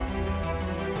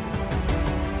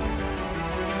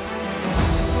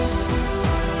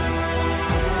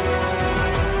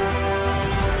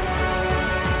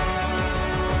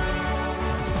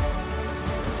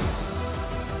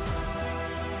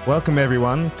Welcome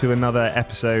everyone to another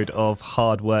episode of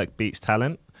Hard Work Beats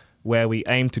Talent, where we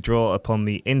aim to draw upon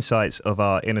the insights of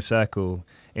our inner circle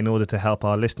in order to help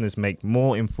our listeners make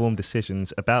more informed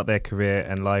decisions about their career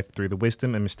and life through the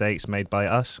wisdom and mistakes made by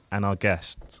us and our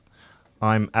guests.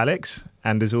 I'm Alex,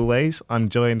 and as always, I'm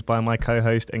joined by my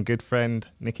co-host and good friend,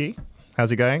 Nikki.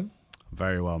 How's it going?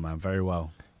 Very well, man. Very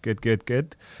well.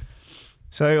 Good.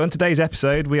 So on today's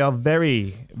episode, we are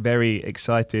very, very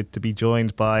excited to be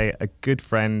joined by a good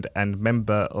friend and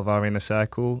member of our inner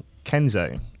circle,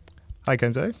 Kenzo. Hi,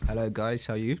 Kenzo. Hello, guys.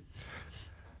 How are you?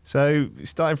 So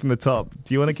starting from the top,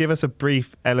 do you want to give us a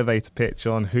brief elevator pitch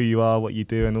on who you are, what you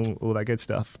do, and all that good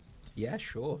stuff? Yeah,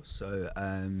 sure. So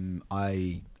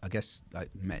I guess I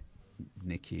met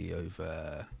Nikki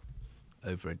over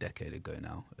a decade ago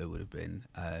now. It would have been.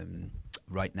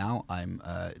 Right now, I'm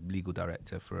a legal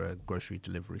director for a grocery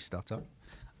delivery startup.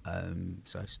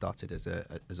 So I started as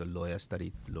a lawyer,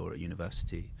 studied law at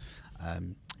university,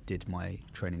 did my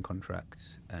training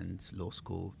contract and law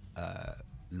schools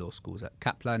at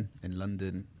Kaplan in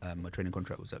London. My training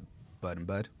contract was at Bird &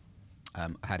 Bird. I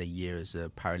had a year as a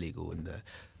paralegal in the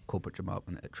corporate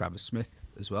department at Travers Smith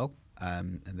as well.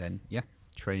 And then,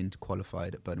 trained,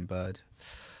 qualified at Bird & Bird,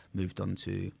 moved on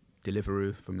to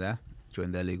Deliveroo from there.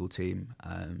 Joined their legal team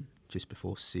just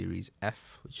before Series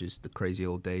F, which is the crazy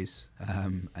old days.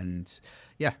 From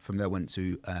there went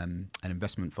to an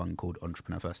investment fund called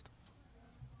Entrepreneur First.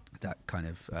 That kind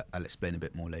of, I'll explain a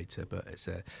bit more later, but it's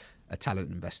a talent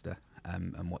investor.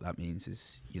 And what that means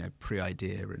is,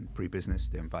 pre-idea and pre-business,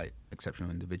 they invite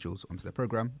exceptional individuals onto their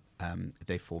program.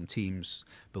 They form teams,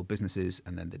 build businesses,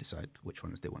 and then they decide which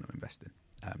ones they want to invest in.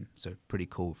 So pretty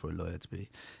cool for a lawyer to be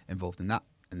involved in that.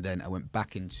 And then I went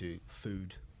back into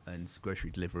food and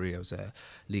grocery delivery. I was a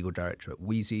legal director at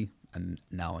Wheezy, and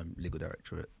now I'm legal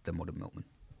director at The Modern Milkman.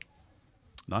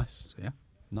 Nice. So, yeah.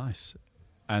 Nice.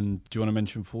 And do you want to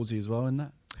mention Forzy as well in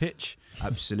that pitch?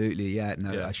 Absolutely, yeah.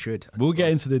 No, yeah. I should. We'll get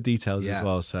into the details as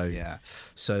well. So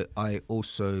I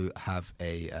also have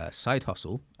a side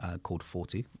hustle called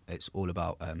 40. It's all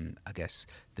about,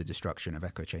 the destruction of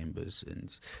echo chambers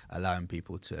and allowing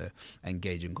people to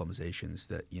engage in conversations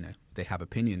that, they have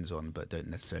opinions on but don't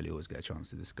necessarily always get a chance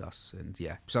to discuss. And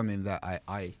something that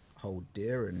I hold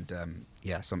dear and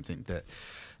something that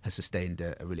has sustained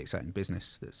a really exciting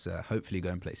business that's hopefully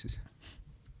going places.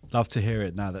 Love to hear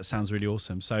it. Now that sounds really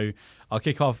awesome. So I'll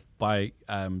kick off by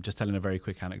just telling a very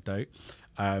quick anecdote.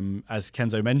 As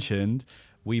Kenzo mentioned,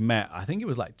 we met, I think it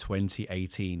was like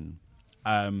 2018.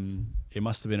 It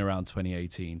must have been around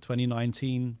 2018,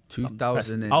 2019.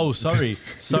 2000. Oh, sorry.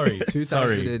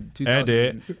 2000.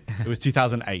 It was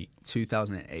 2008.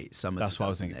 2008. Summer. That's what I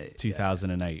was thinking.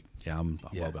 2008. Yeah, I'm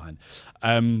well behind.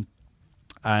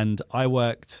 And I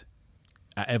worked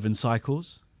at Evans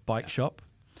Cycles bike shop.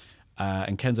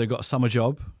 And Kenzo got a summer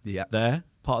job there,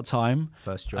 part-time.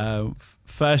 First job.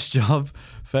 First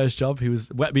job. He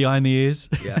was wet behind the ears,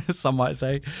 some might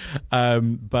say.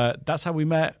 But that's how we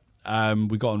met.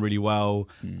 We got on really well.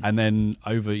 And then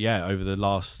over the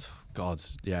last,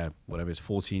 whatever it's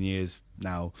 14 years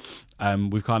now,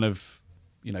 we've kind of,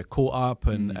 caught up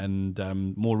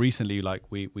and more recently, like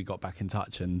we got back in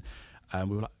touch and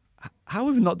we were like, how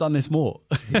have we not done this more?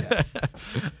 Yeah.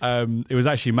 It was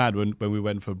actually mad when we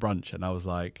went for brunch and I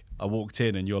walked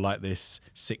in and you're like this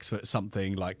 6 foot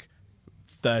something, like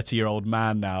 30-year-old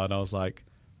man now. And I was like,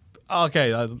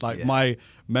 okay, my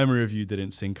memory of you didn't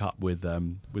sync up with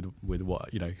what,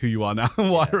 who you are now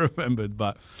and what I remembered.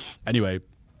 But anyway,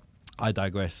 I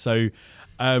digress. So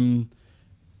in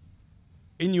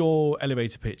your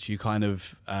elevator pitch, you kind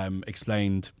of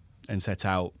explained and set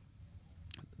out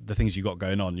the things you got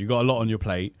going on. You got a lot on your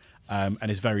plate, and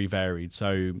it's very varied.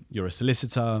 So you're a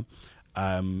solicitor,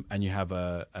 and you have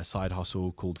a side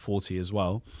hustle called 40 as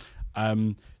well.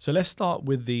 So let's start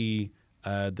with the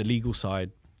legal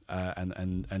side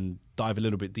and dive a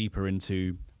little bit deeper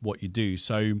into what you do.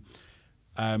 So do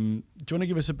you want to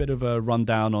give us a bit of a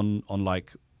rundown on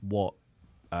like what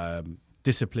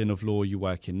discipline of law you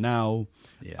work in now?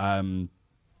 Let's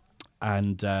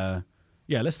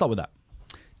start with that.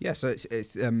 Yeah, so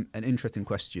it's an interesting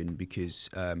question because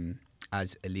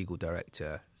as a legal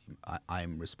director,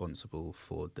 I'm responsible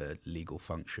for the legal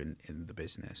function in the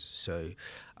business. So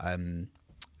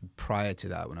prior to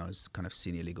that, when I was kind of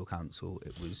senior legal counsel,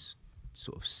 it was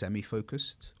sort of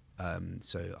semi-focused.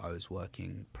 So I was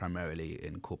working primarily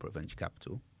in corporate venture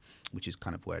capital, which is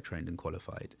kind of where I trained and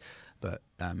qualified, but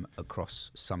across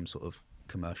some sort of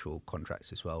commercial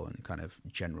contracts as well and kind of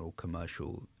general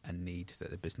commercial and need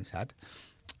that the business had.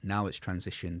 Now it's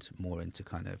transitioned more into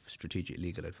kind of strategic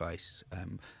legal advice,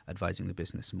 advising the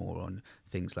business more on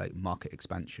things like market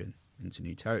expansion, into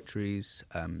new territories,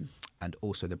 and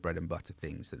also the bread and butter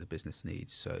things that the business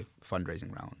needs. So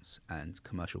fundraising rounds and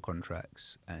commercial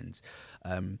contracts, and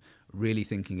really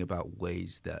thinking about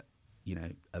ways that, you know,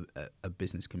 a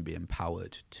business can be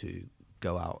empowered to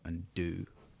go out and do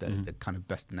the kind of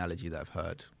best analogy that I've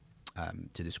heard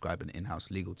to describe an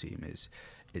in-house legal team is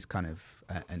kind of,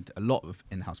 and a lot of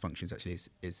in-house functions actually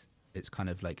is it's kind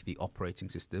of like the operating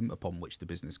system upon which the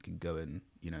business can go and,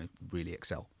 you know, really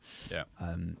excel. Yeah.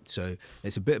 So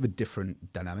it's a bit of a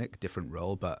different dynamic, different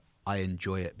role, but I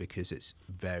enjoy it because it's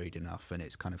varied enough and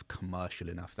it's kind of commercial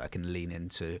enough that I can lean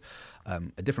into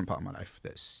a different part of my life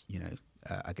that's, you know,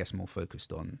 I guess more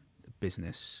focused on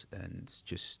business and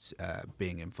just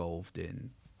being involved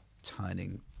in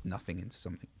turning nothing into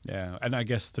something. Yeah, and I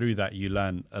guess through that you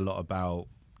learn a lot about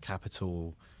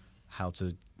capital, how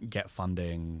to get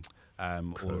funding,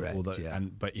 Correct,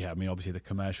 but I mean, obviously the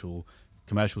commercial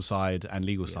side and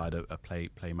legal side are play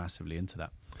massively into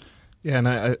that. Yeah,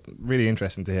 and really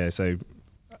interesting to hear. So,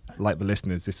 like the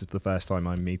listeners, this is the first time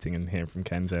I'm meeting and hearing from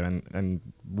Kenzo, and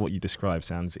what you describe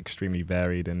sounds extremely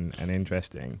varied and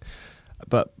interesting.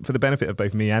 But for the benefit of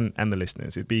both me and the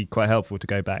listeners, it'd be quite helpful to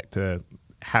go back to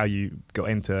how you got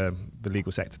into the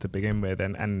legal sector to begin with,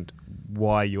 and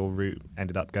why your route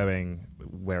ended up going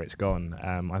where it's gone.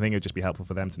 I think it would just be helpful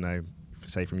for them to know,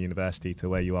 say from university to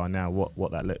where you are now,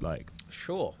 what that looked like.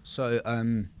 Sure. So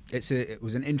it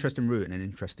was an interesting route and an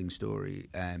interesting story.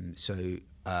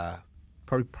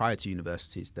 Probably prior to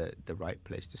university is the right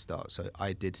place to start. So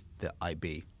I did the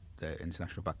IB, the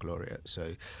International Baccalaureate.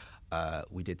 So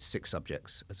we did 6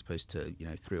 subjects as opposed to, you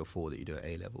know, 3 or 4 that you do at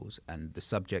A-levels. And the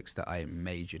subjects that I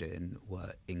majored in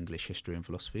were English, history and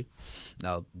philosophy.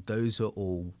 Now, those are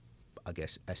all, I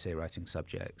guess, essay writing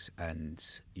subjects. And,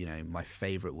 you know, my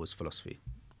favorite was philosophy.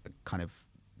 I kind of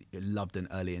loved an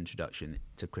early introduction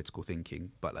to critical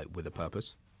thinking, but like with a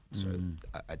purpose. So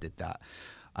I did that.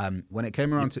 When it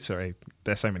came around to... Sorry,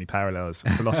 there's so many parallels.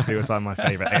 Philosophy was like my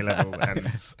favourite A-level. And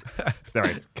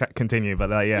sorry, continue.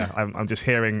 But I'm just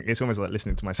hearing, it's almost like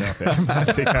listening to myself here.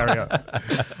 To carry on.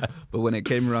 But when it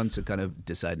came around to kind of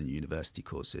deciding university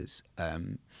courses,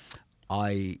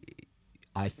 I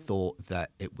thought that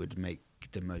it would make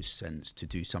the most sense to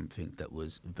do something that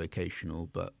was vocational,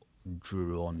 but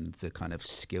drew on the kind of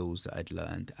skills that I'd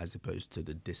learned as opposed to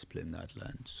the discipline that I'd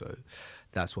learned. So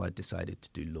that's why I decided to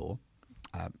do law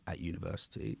at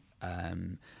university.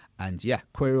 And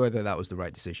query whether that was the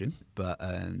right decision. But,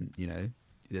 you know,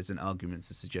 there's an argument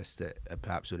to suggest that I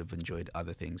perhaps would have enjoyed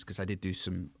other things, because I did do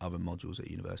some other modules at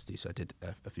university. So I did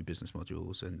a few business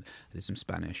modules and I did some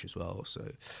Spanish as well. So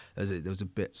there was a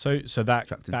bit. So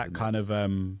that kind of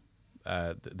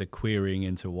the querying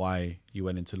into why you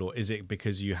went into law, is it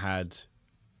because you had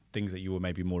things that you were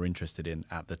maybe more interested in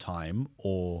at the time,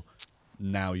 or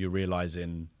now you're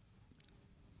realizing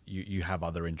you have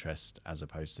other interests as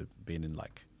opposed to being in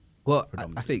like... Well,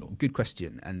 I think good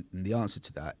question. And the answer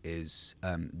to that is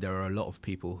there are a lot of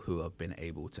people who have been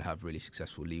able to have really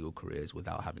successful legal careers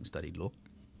without having studied law.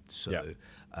 So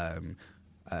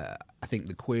I think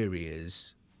the query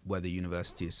is whether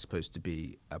university is supposed to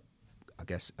be a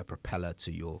propeller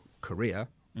to your career,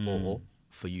 or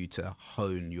for you to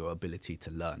hone your ability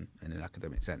to learn in an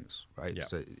academic sense, right? Yeah.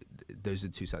 So those are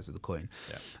the two sides of the coin.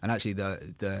 Yeah. And actually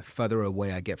the further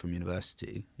away I get from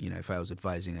university, you know, if I was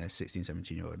advising a 16,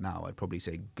 17-year-old now, I'd probably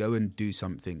say go and do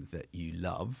something that you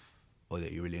love or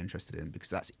that you're really interested in, because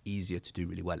that's easier to do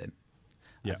really well in,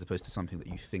 as opposed to something that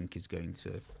you think is going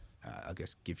to,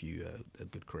 give you a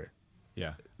good career.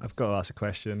 Yeah. I've got to ask a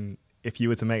question. If you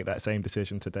were to make that same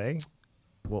decision today,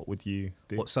 what would you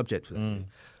do? What subject would that be?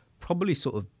 Probably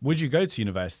sort of... Would you go to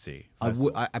university?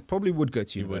 I probably would go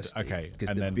to university. Okay.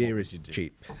 Because the beer is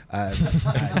cheap.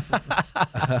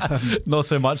 Not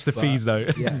so much the fees, though. Yeah.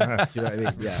 Do you know what I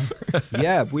mean? Yeah.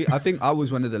 Yeah. I think I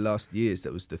was one of the last years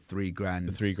that was the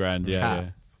 $3,000. The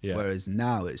 $3,000, yeah. Whereas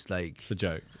now it's like... It's a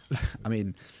joke. I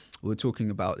mean, we were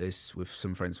talking about this with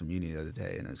some friends from uni the other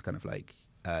day, and it was kind of like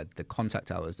the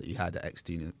contact hours that you had at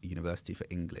Exeter University for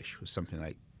English was something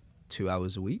like 2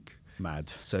 hours a week. Mad.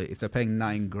 So if they're paying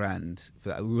 $9,000 for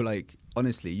that, we were like,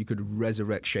 honestly, you could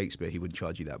resurrect Shakespeare, he wouldn't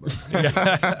charge you that much.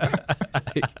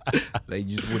 Like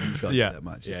you just wouldn't charge you that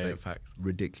much. It's facts.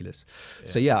 Ridiculous. Yeah.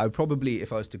 So I probably,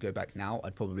 if I was to go back now,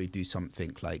 I'd probably do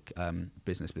something like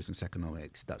business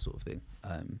economics, that sort of thing.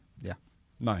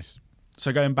 Nice.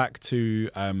 So going back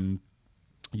to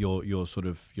your sort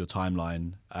of your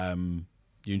timeline,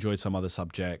 you enjoyed some other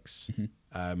subjects,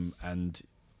 and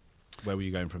where were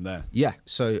you going from there? Yeah,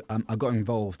 so I got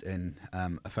involved in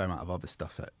a fair amount of other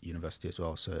stuff at university as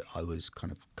well. So I was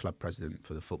kind of club president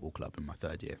for the football club in my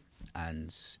third year,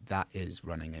 and that is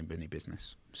running a mini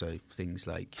business. So things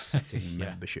like setting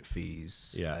membership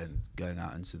fees and going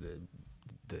out into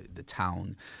the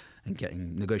town and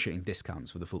negotiating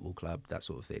discounts for the football club, that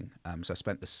sort of thing. So I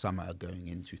spent the summer going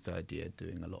into third year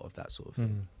doing a lot of that sort of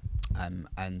thing.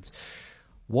 And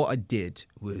what I did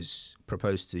was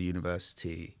propose to the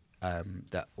university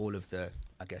that all of the,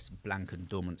 I guess, blank and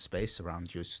dormant space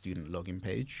around your student login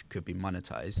page could be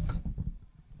monetized.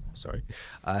 Sorry.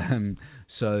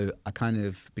 So I kind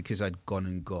of, because I'd gone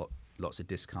and got lots of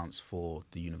discounts for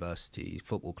the university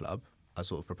football club, I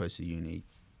sort of proposed to the uni,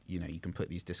 you know, you can put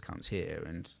these discounts here,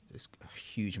 and there's a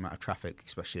huge amount of traffic,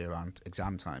 especially around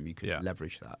exam time. You could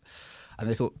leverage that. And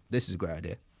they thought, this is a great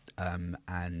idea.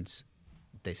 And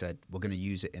they said, we're going to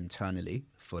use it internally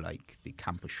for like the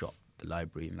campus shop, the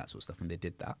library and that sort of stuff. And they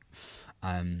did that.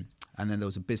 And then there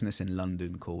was a business in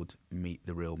London called Meet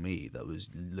the Real Me that was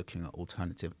looking at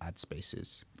alternative ad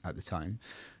spaces at the time.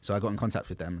 So I got in contact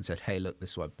with them and said, hey, look,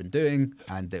 this is what I've been doing.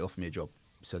 And they offered me a job.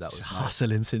 So that was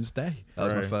hustling since day. That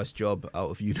was my first job out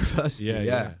of university.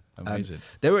 Yeah. Amazing.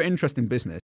 They were an interesting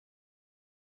business.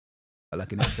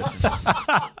 Like an interesting business.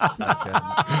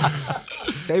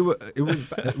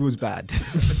 It was bad.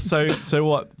 So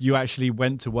what? You actually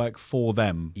went to work for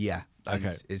them? Yeah.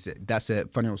 Okay. That's a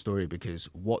funny old story, because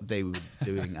what they were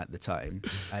doing at the time,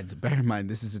 and bear in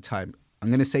mind, this is a time, I'm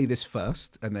going to say this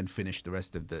first and then finish the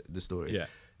rest of the story. Yeah.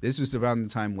 This was around the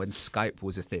time when Skype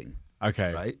was a thing.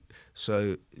 Okay. Right?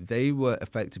 So they were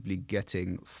effectively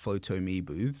getting photo me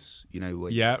booths, you know,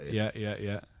 where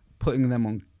yeah. putting them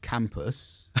on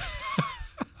campus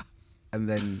and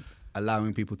then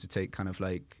allowing people to take kind of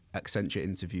like Accenture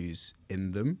interviews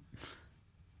in them.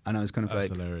 And I was kind of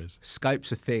That's like, hilarious.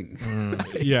 Skype's a thing.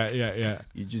 Yeah.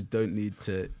 You just don't need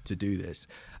to do this.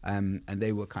 And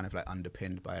they were kind of like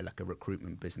underpinned by like a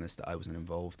recruitment business that I wasn't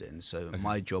involved in. So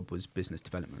my job was business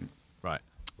development. Right.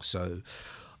 So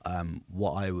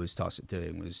what I was tasked with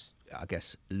doing was, I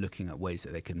guess, looking at ways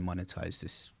that they can monetize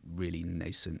this really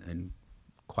nascent and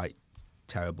quite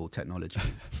terrible technology.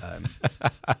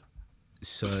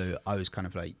 So I was kind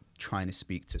of like trying to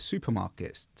speak to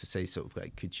supermarkets to say sort of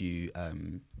like, could you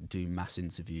do mass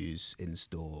interviews in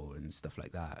store and stuff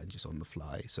like that, and just on the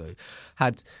fly. So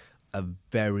had a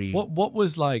very... What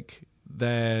was like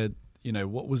their... You know,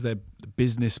 what was their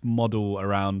business model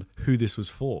around who this was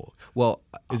for? Well,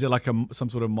 is it like some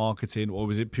sort of marketing, or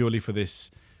was it purely for this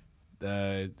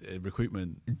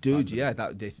recruitment? Dude, yeah,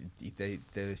 that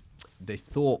they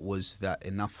thought was that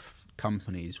enough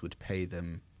companies would pay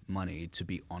them money to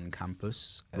be on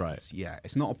campus. And right. Yeah,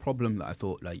 it's not a problem that I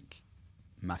thought like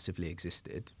massively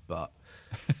existed, but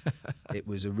it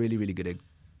was a really, really good,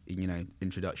 you know,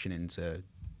 introduction into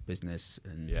business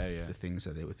and the things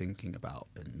that they were thinking about.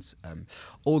 And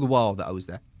all the while that I was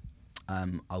there,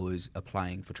 I was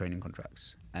applying for training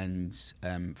contracts. And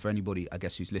for anybody, I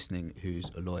guess, who's listening,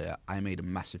 who's a lawyer, I made a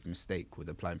massive mistake with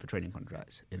applying for training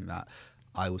contracts, in that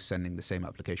I was sending the same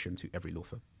application to every law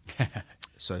firm.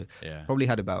 So probably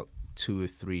had about 2 or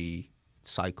 3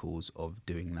 cycles of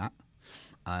doing that.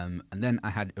 And then I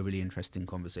had a really interesting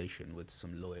conversation with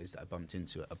some lawyers that I bumped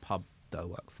into at a pub that I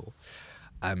work for.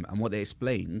 And what they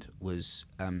explained was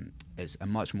it's a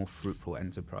much more fruitful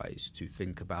enterprise to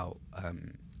think about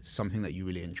something that you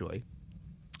really enjoy,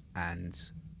 and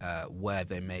where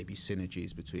there may be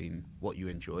synergies between what you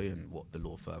enjoy and what the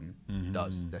law firm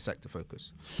does, their sector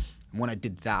focus. And when I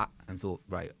did that and thought,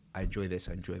 right, I enjoy this,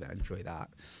 I enjoy that, I enjoy that,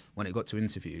 when it got to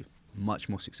interview, much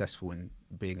more successful in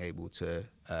being able to,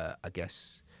 I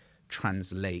guess,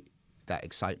 translate that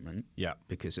excitement,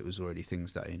 because it was already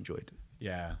things that I enjoyed.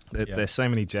 Yeah. There's so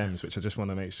many gems which I just want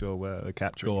to make sure we're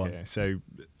capturing here. So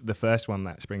the first one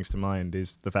that springs to mind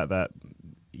is the fact that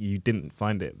you didn't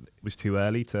find it was too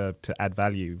early to add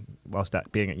value whilst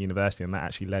being at university, and that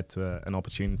actually led to an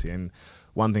opportunity. And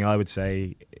one thing I would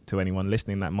say to anyone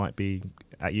listening that might be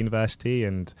at university,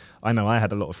 and I know I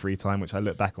had a lot of free time which I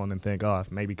look back on and think, I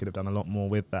maybe could have done a lot more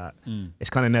with that.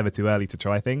 It's kind of never too early to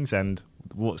try things, and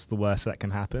what's the worst that can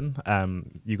happen?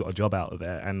 You got a job out of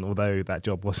it, and although that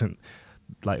job wasn't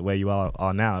like where you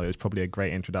are now, it was probably a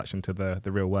great introduction to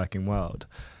the real working world.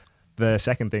 The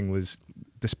second thing was,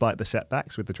 despite the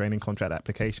setbacks with the training contract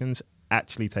applications,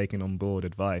 actually taking on board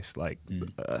advice. Like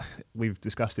we've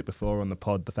discussed it before on the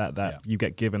pod, the fact that you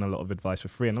get given a lot of advice for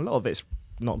free, and a lot of it's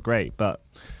not great, but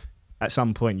at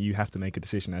some point you have to make a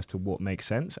decision as to what makes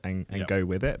sense and go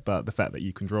with it. But the fact that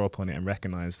you can draw upon it and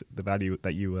recognize the value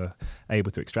that you were able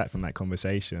to extract from that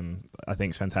conversation, I think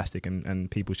is fantastic. And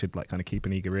people should like kind of keep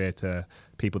an eager ear to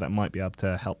people that might be able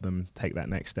to help them take that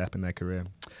next step in their career.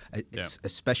 It's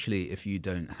especially if you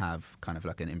don't have kind of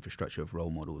like an infrastructure of role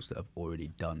models that have already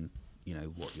done, you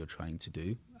know, what you're trying to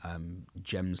do.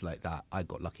 Gems like that, I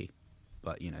got lucky.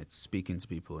 But, you know, speaking to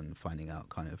people and finding out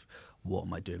kind of what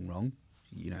am I doing wrong,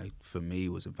 you know, for me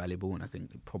was invaluable, and I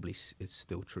think it probably is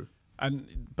still true.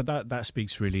 But that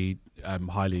speaks really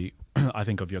highly, I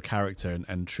think, of your character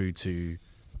and true to,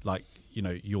 like, you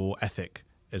know, your ethic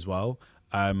as well.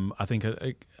 I think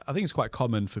it's quite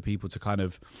common for people to kind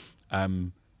of,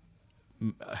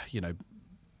 you know,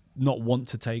 not want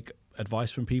to take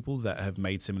advice from people that have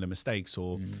made similar mistakes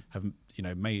or have, you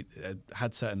know,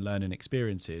 had certain learning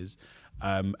experiences,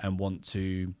 and want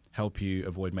to help you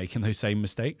avoid making those same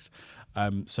mistakes.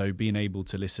 So being able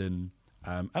to listen,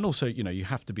 and also, you know, you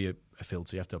have to be a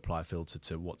filter. You have to apply a filter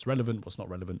to what's relevant, what's not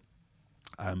relevant.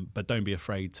 But don't be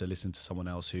afraid to listen to someone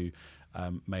else who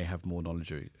may have more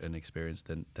knowledge and experience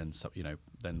than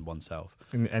oneself.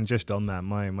 And just on that,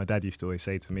 my dad used to always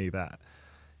say to me that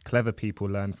clever people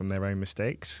learn from their own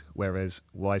mistakes, whereas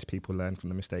wise people learn from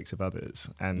the mistakes of others.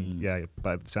 And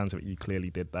by the sounds of it, you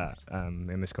clearly did that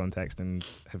in this context and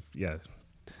have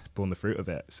borne the fruit of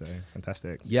it. So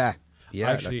fantastic. Yeah.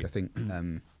 Actually, like I think.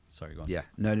 Sorry, go on. Yeah.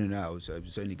 No. I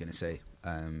was only going to say,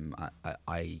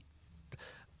 I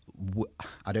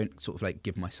don't sort of like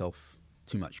give myself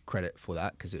too much credit for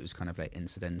that because it was kind of like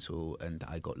incidental and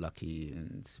I got lucky.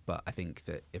 But I think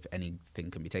that if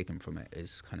anything can be taken from it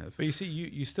is kind of. But you see,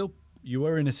 you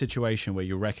were in a situation where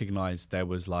you recognised there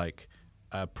was like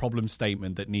a problem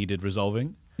statement that needed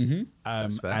resolving,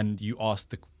 and you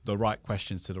asked the right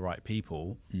questions to the right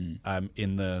people,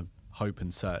 in the hope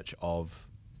and search of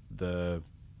the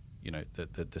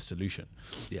solution.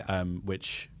 Yeah.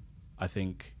 Which I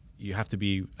think you have to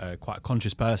be quite a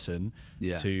conscious person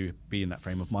to be in that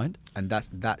frame of mind. And that's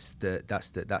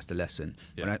the lesson.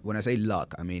 Yeah. When I say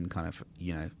luck, I mean kind of,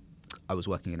 you know, I was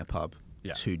working in a pub.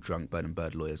 Yeah. 2 drunk Bird and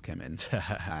Bird lawyers came in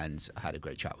and I had a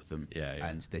great chat with them.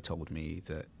 And they told me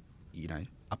that, you know,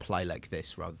 apply like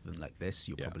this rather than like this,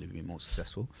 you'll probably be more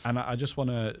successful. And I just want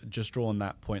to draw on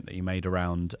that point that you made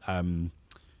around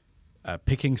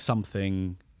picking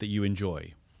something that you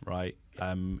enjoy, right?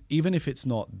 Even if it's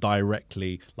not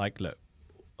directly, like, look,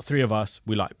 3 of us,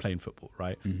 we like playing football,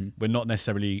 right? We're not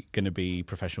necessarily going to be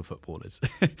professional footballers,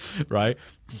 right?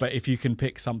 But if you can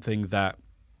pick something that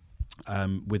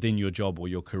within your job or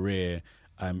your career,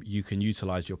 you can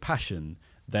utilize your passion,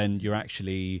 then you're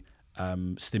actually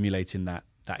stimulating that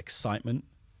excitement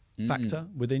factor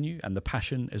within you and the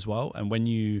passion as well. And when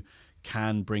you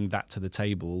can bring that to the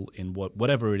table in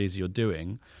whatever it is you're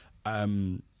doing,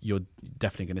 you're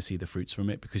definitely going to see the fruits from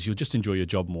it because you'll just enjoy your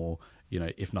job more, you know,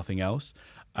 if nothing else.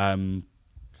 And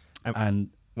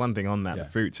one thing on that, the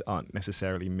fruits aren't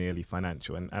necessarily merely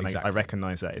financial. And exactly. I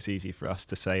recognise that it's easy for us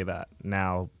to say that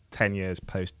now, 10 years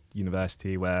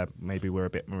post-university, where maybe we're a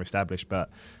bit more established, but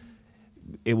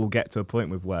it will get to a point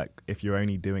with work, if you're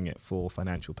only doing it for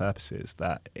financial purposes,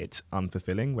 that it's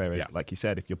unfulfilling. Whereas, like you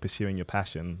said, if you're pursuing your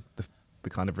passion, the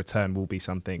kind of return will be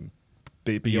something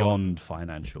beyond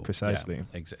financial. Precisely.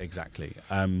 Yeah, exactly.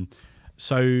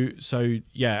 So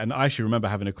yeah, and I actually remember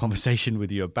having a conversation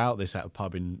with you about this at a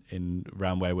pub in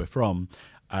around where we're from,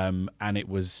 and it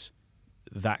was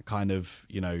that kind of,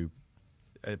 you know,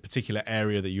 a particular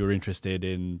area that you were interested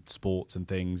in, sports and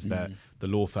things that the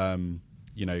law firm,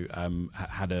 you know,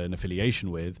 had an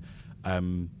affiliation with,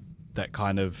 that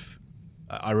kind of,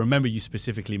 I remember you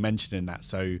specifically mentioning that.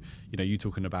 So, you know, you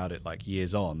talking about it like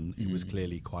years on, it was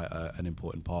clearly quite an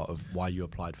important part of why you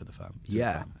applied for the firm.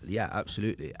 Yeah,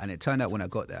 absolutely. And it turned out when I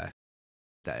got there,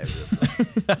 that area of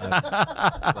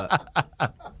life.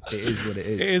 But it is what it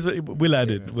is. It is.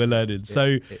 We're learning.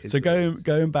 So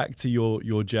going back to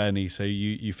your journey. So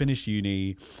you finished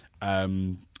uni.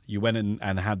 You went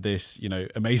and had this, you know,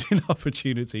 amazing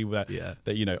opportunity that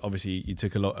you know, obviously you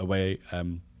took a lot away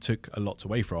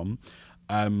from.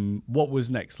 What was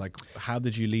next? Like, how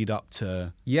did you lead up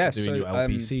to doing your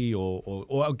LPC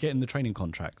or getting the training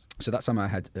contract? So that summer I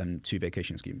had 2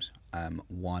 vacation schemes,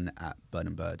 one at Bird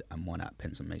and Bird and one at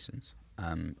Pins and Masons.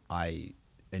 I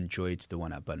enjoyed the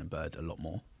one at Bird and Bird a lot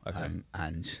more. Okay.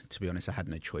 And to be honest, I had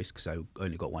no choice because I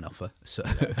only got one offer. So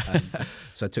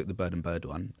so I took the Bird and Bird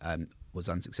one, was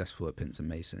unsuccessful at Pins and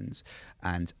Masons.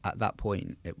 And at that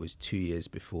point, it was 2 years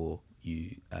before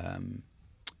you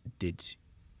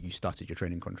started your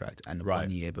training contract and 1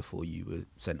 year before you were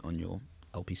sent on your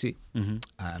LPC.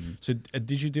 So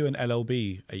did you do an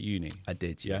LLB at uni? I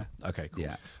did, Yeah. Okay, cool.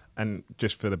 Yeah. And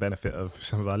just for the benefit of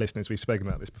some of our listeners, we've spoken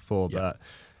about this before, Yeah.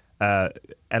 but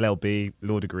LLB,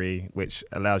 law degree, which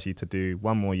allows you to do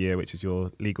one more year, which is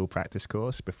your legal practice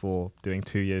course, before doing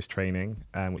 2 years training,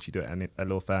 which you do at a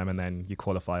law firm, and then you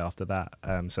qualify after that.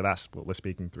 So that's what we're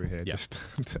speaking through here, Yeah. just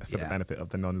for the benefit of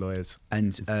the non-lawyers.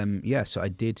 And so I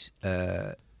did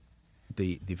the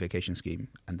vacation scheme,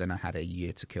 and then I had a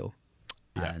year to kill.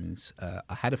 Yeah. And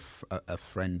I had a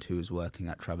friend who was working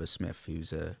at Travers Smith, who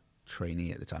was a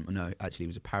trainee at the time. No, actually, he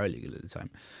was a paralegal at the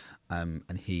time.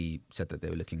 And he said that they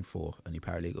were looking for a new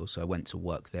paralegal. So I went to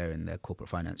work there in their corporate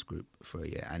finance group for a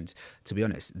year. And to be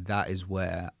honest, that is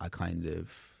where I kind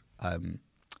of,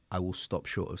 I will stop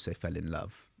short of say fell in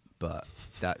love. But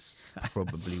that's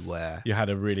probably where You had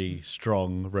a really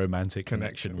strong romantic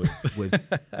connection with.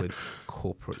 with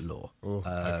corporate law.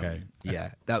 Okay.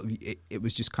 Yeah, it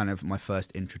was just kind of my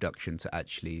first introduction to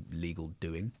actually legal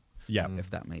doing. Yeah.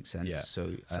 If that makes sense. Yeah.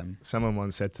 So Someone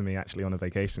once said to me, actually, on a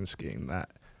vacation scheme, that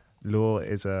law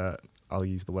is I'll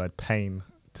use the word pain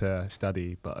to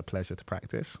study, but a pleasure to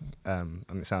practice. And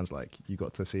it sounds like you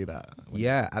got to see that.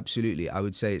 yeah, absolutely. I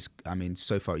would say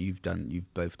so far you've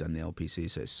both done the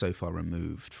LPC, so it's so far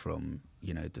removed from,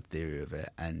 the theory of it.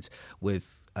 And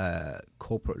with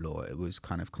corporate law, it was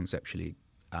kind of conceptually,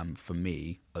 for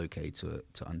me, okay to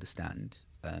understand.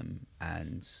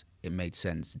 And it made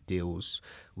sense. Deals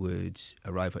would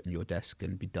arrive at your desk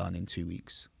and be done in 2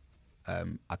 weeks.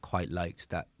 I quite liked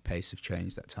that pace of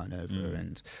change, that turnover,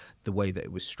 and the way that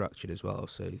it was structured as well.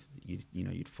 So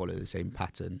you'd follow the same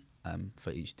pattern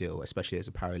for each deal. Especially as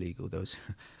a paralegal, there was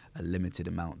a limited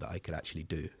amount that I could actually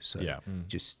do. So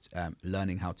just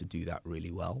learning how to do that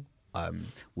really well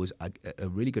was a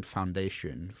really good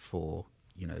foundation for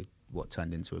what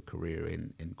turned into a career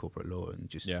in corporate law, and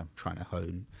just trying to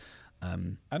hone.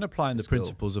 And applying the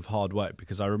principles of hard work,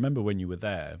 because I remember when you were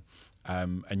there,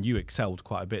 and you excelled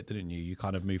quite a bit, didn't you? You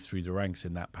kind of moved through the ranks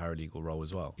in that paralegal role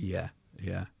as well. Yeah.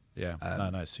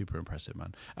 No, it's super impressive,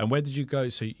 man. And where did you go?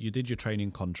 So you did your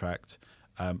training contract.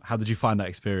 How did you find that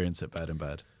experience at Bird &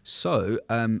 Bird? So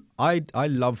I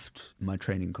loved my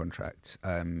training contract.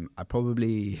 I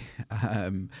probably,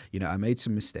 I made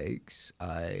some mistakes.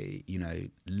 I,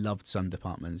 loved some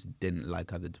departments, didn't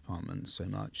like other departments so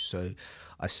much. So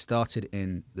I started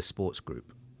in the sports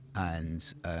group,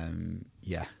 and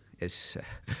it's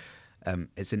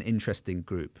an interesting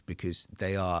group because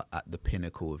they are at the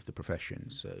pinnacle of the profession.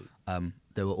 So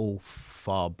they were all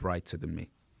far brighter than me.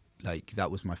 Like, that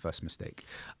was my first mistake.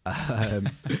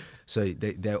 So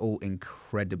they're all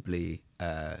incredibly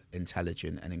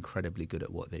intelligent and incredibly good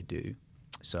at what they do.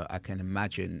 So I can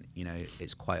imagine,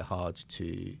 it's quite hard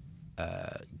to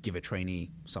give a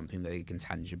trainee something that they can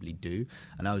tangibly do.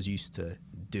 And I was used to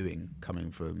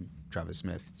coming from Travers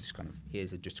Smith, just kind of,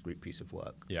 here's just a group piece of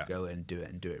work. Yeah. Go and do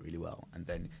it really well. And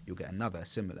then you'll get another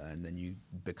similar, and then you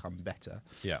become better.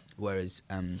 Yeah. Whereas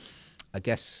I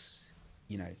guess,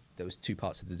 there was two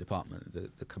parts of the department,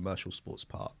 the commercial sports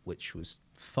part, which was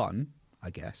fun, I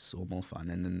guess, or more fun.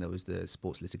 And then there was the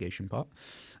sports litigation part.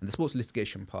 And the sports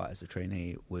litigation part as a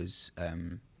trainee was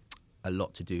a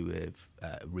lot to do with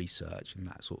research and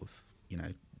that sort of,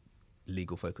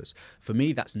 legal focus. For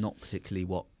me, that's not particularly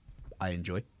what I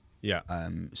enjoy. Yeah.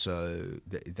 So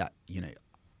that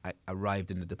I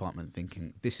arrived in the department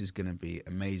thinking, this is going to be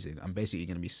amazing. I'm basically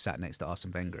going to be sat next to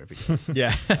Arsene Wenger every day.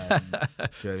 Yeah.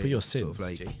 So For your sort sins. of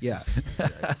like,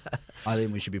 I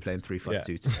think we should be playing 3-5-2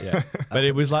 today. Yeah. But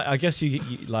it was like, I guess you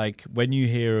like, when you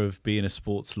hear of being a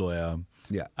sports lawyer,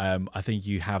 I think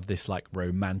you have this like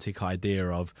romantic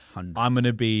idea of 100%. I'm going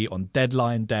to be on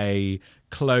deadline day,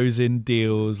 closing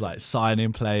deals, like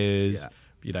signing players.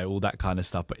 All that kind of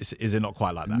stuff. But is it not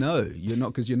quite like that? No, you're not,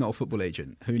 because you're not a football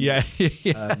agent. Who knew?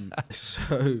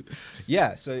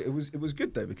 Yeah. So it was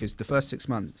good though, because the first 6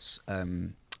 months,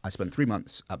 I spent 3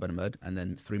 months at Bird & Bird and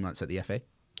then 3 months at the FA.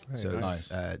 Very so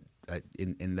nice.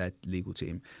 In their legal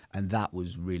team, and that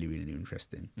was really, really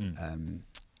interesting.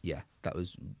 That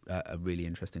was a really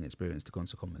interesting experience to go on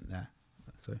to comment there.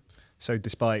 So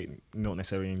despite not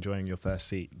necessarily enjoying your first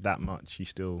seat that much, you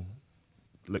still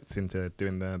looked into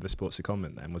doing the sports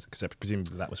secondment then? Was it, because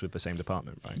presumably that was with the same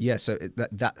department, right? Yeah, so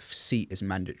that seat is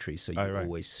mandatory, so you right.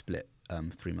 always split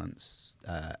 3 months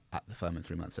at the firm and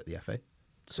 3 months at the FA.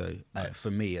 So Nice.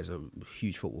 for me, as a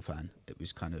huge football fan, it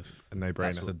was kind of A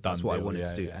no-brainer. That's what I deal, wanted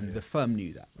to do, yeah, and yeah. the firm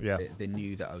knew that. Yeah. They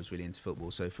knew that I was really into football.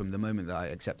 So from the moment that I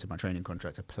accepted my training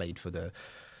contract, I played for the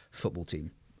football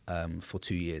team for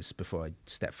 2 years before I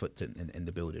stepped foot in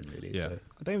the building. Really. Yeah. So,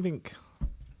 I don't think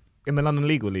in the London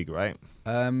Legal League, right?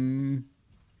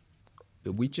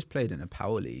 We just played in a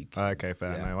power league. Oh, okay,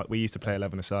 fair. Yeah. No, we used to play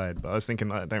 11 aside, but I was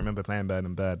thinking I don't remember playing Bird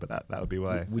and Bird, but that would be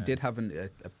why. We did have a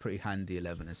pretty handy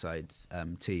 11 aside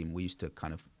team. We used to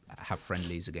kind of have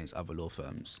friendlies against other law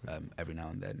firms every now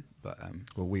and then. But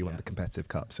well, we won the competitive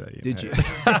cup, so you did know.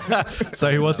 you? So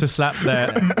who wants to slap there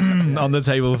on the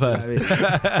table first?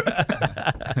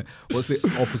 What's the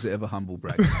opposite of a humble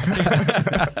brag?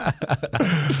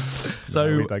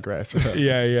 So No, we digress.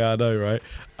 yeah, I know, right?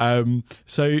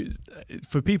 So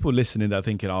for people listening that are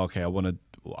thinking, oh, okay, I want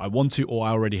to, or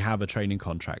I already have a training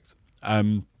contract.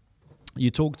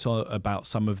 You talked about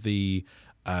some of the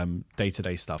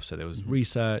day-to-day stuff. So there was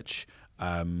research,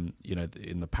 in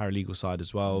the paralegal side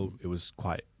as well. It was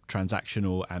quite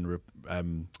transactional and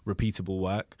repeatable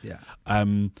work. Yeah.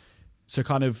 So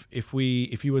kind of if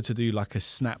you were to do like a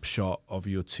snapshot of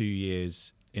your 2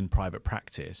 years in private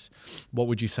practice, what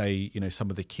would you say, some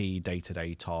of the key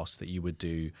day-to-day tasks that you would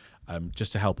do,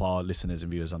 just to help our listeners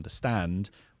and viewers understand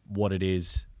what it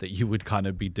is that you would kind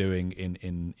of be doing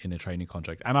in a training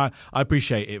contract? And I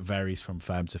appreciate it varies from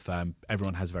firm to firm.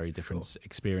 Everyone has very different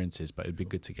experiences, but it'd be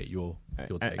good to get your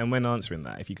take. And when answering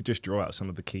that, if you could just draw out some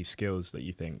of the key skills that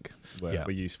you think were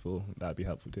useful, that'd be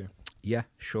helpful too. Yeah,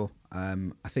 sure. I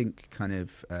think kind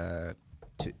of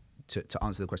to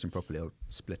answer the question properly, I'll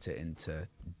split it into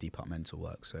departmental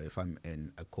work. So if I'm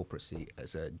in a corporate seat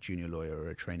as a junior lawyer or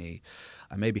a trainee,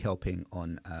 I may be helping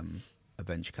on a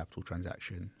venture capital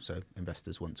transaction. So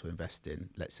investors want to invest in,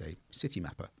 let's say,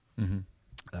 Citymapper.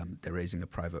 They're raising a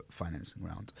private financing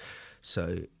round.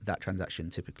 So that transaction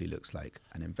typically looks like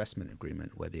an investment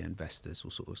agreement where the investors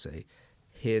will sort of say,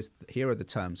 here are the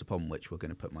terms upon which we're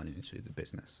going to put money into the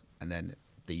business. And then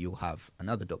you'll have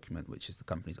another document, which is the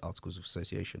company's Articles of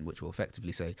Association, which will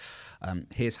effectively say,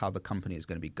 here's how the company is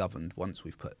going to be governed once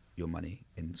we've put your money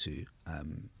into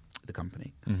the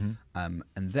company. And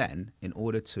then in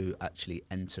order to actually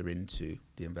enter into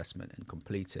the investment and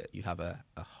complete it, you have a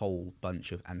whole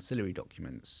bunch of ancillary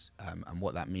documents. And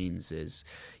what that means is,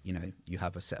 you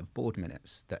have a set of board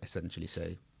minutes that essentially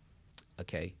say,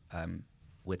 okay,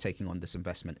 we're taking on this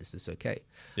investment. Is this okay?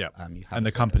 Yeah. And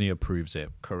the company approves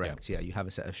it. Correct. Yeah. You have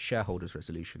a set of shareholders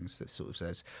resolutions that sort of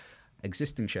says,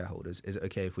 existing shareholders, is it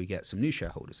okay if we get some new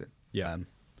shareholders in? Yeah.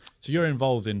 So you're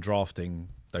involved in drafting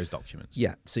those documents.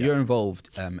 Yeah. So you're involved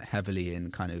heavily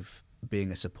in kind of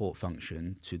being a support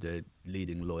function to the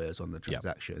leading lawyers on the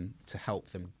transaction to help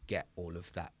them get all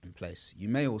of that in place. You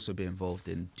may also be involved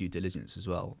in due diligence as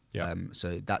well.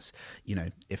 So that's,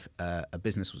 if a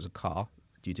business was a car,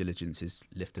 due diligence is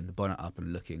lifting the bonnet up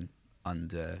and looking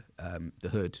under the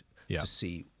hood to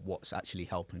see what's actually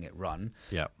helping it run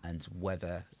and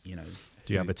whether,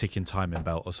 do you have a ticking timing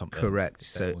belt or something? Correct.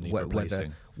 So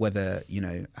whether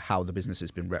how the business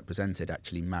has been represented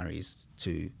actually marries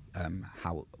to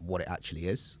what it actually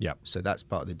is. Yeah. So that's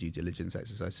part of the due diligence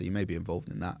exercise. So you may be involved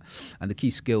in that. And the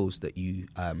key skills that you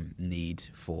need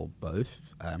for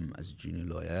both as a junior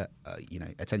lawyer,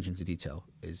 attention to detail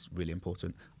is really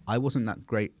important. I wasn't that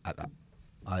great at that.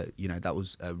 That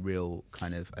was a real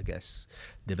kind of, I guess,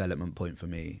 development point for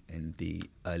me in the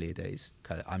earlier days.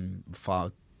 I'm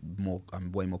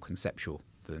way more conceptual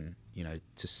than,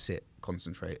 to sit,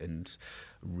 concentrate and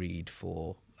read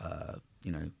for,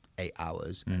 8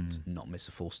 hours and not miss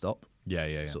a full stop.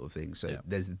 Sort of thing. So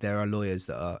there are lawyers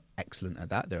that are excellent at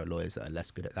that. There are lawyers that are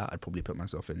less good at that. I'd probably put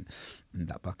myself in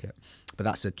that bucket. But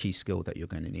that's a key skill that you're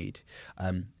going to need.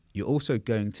 You're also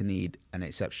going to need an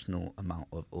exceptional amount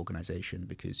of organization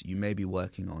because you may be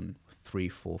working on 3,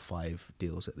 4, 5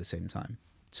 deals at the same time.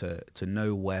 To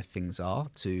know where things are,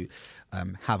 to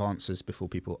have answers before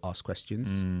people ask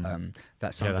questions.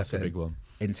 That sounds like a big one.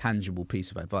 Intangible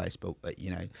piece of advice, but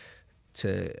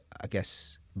to, I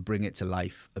guess, bring it to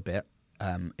life a bit.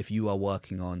 If you are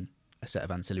working on a set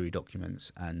of ancillary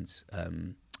documents and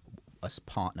a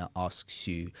partner asks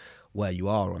you where you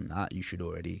are on that, you should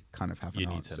already kind of have an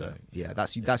answer. To know. Yeah,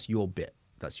 that's your bit.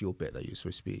 That's your bit that you're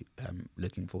supposed to be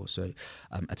looking for. So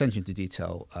attention to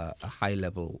detail, a high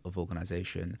level of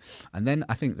organization. And then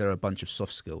I think there are a bunch of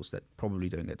soft skills that probably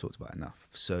don't get talked about enough.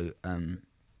 So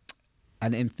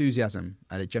an enthusiasm,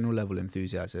 at a general level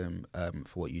enthusiasm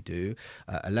for what you do,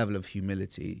 a level of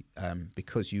humility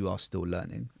because you are still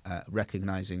learning,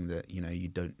 recognizing that, you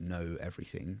don't know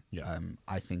everything,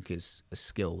 I think is a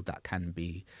skill that can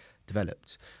be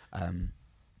developed.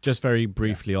 Just very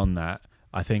briefly on that,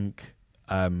 I think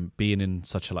being in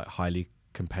such a highly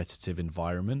competitive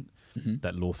environment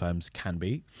that law firms can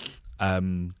be,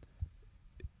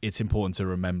 it's important to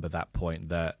remember that point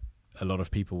that a lot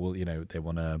of people will, they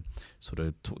want to sort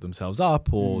of talk themselves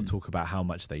up or talk about how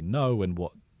much they know and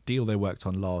what deal they worked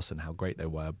on last and how great they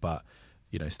were. But,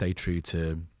 stay true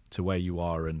to to where you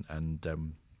are,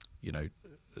 and you know,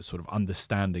 sort of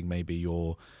understanding maybe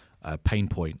your pain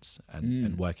points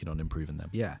and working on improving them.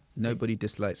 Yeah, nobody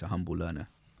dislikes a humble learner,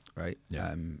 right?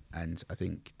 Yeah. And I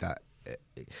think that,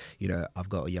 you know, I've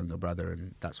got a younger brother,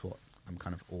 and that's what I'm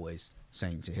kind of always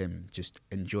saying to him: just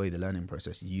enjoy the learning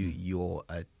process. You're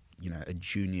a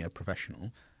junior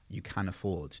professional. You can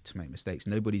afford to make mistakes.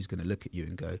 Nobody's going to look at you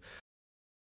and go,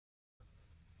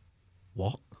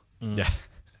 "What?" Yeah.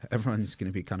 Everyone's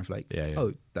going to be kind of like, Yeah.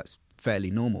 "Oh, that's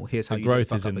fairly normal. Here's how The you growth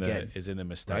fuck is up in again." is in the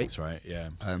mistakes, right? Yeah.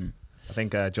 I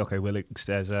think Jocko Willink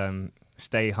says,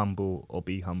 "Stay humble or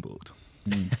be humbled."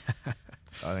 I think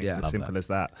Yeah. it's Love as simple as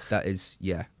that. That is,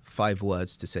 5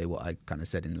 words to say what I kind of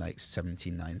said in like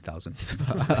 79,000.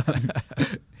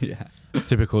 Yeah.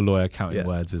 Typical lawyer counting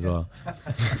words as well.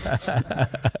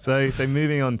 So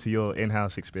moving on to your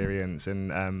in-house experience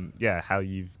and how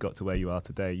you've got to where you are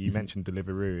today. You mentioned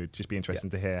Deliveroo. It'd just be interesting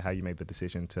to hear how you made the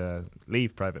decision to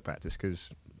leave private practice, because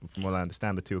from what I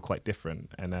understand, the two are quite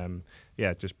different. And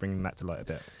just bringing that to light a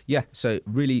bit. Yeah, so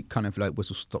really kind of like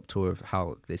whistle-stop tour of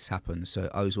how this happened. So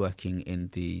I was working in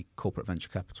the corporate venture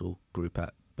capital group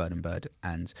at Bird & Bird,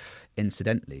 and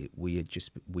incidentally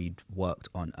we'd worked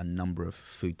on a number of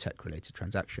food tech related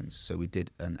transactions. So we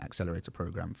did an accelerator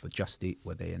program for Just Eat,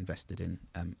 where they invested in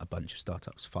a bunch of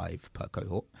startups, 5 per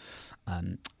cohort,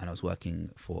 and I was working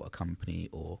for a company,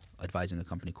 or advising a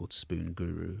company called Spoon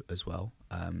Guru as well,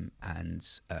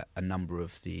 and a number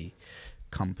of the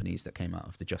companies that came out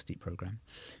of the Just Eat program.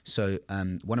 So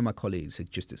one of my colleagues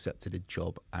had just accepted a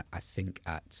job I think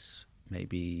at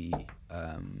maybe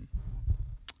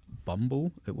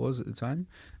Bumble it was at the time,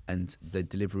 and the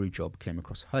delivery job came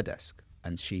across her desk,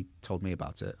 and she told me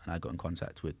about it, and I got in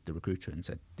contact with the recruiter and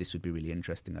said, this would be really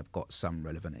interesting, I've got some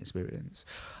relevant experience.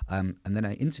 And then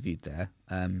I interviewed there.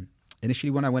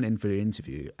 Initially, when I went in for the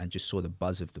interview and just saw the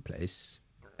buzz of the place,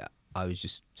 I was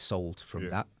just sold from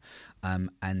that.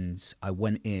 And I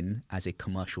went in as a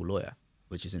commercial lawyer,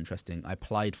 which is interesting. I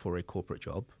applied for a corporate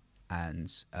job,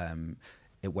 and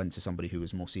it went to somebody who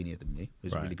was more senior than me,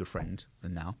 who's a really good friend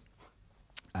and now.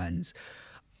 And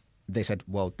they said,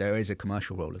 well, there is a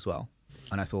commercial role as well.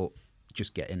 And I thought,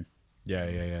 just get in.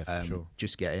 Yeah, for sure.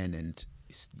 Just get in, and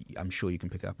I'm sure you can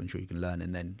pick up, I'm sure you can learn.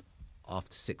 And then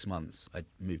after 6 months, I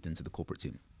moved into the corporate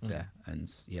team there. And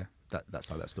that's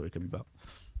how that story came about.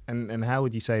 And how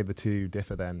would you say the two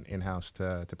differ then, in-house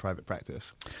to private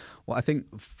practice? Well, I think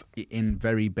in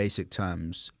very basic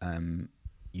terms,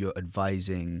 you're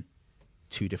advising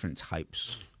 2 different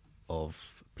types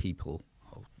of people,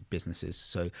 or businesses.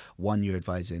 So one, you're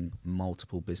advising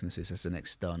multiple businesses as an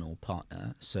external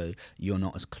partner. So you're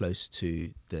not as close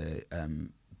to the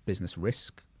business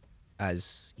risk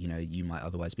as you might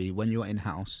otherwise be. When you're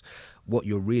in-house, what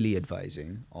you're really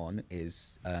advising on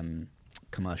is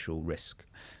commercial risk.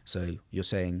 So you're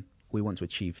saying, we want to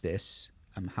achieve this.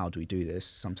 How do we do this?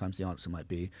 Sometimes the answer might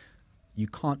be, you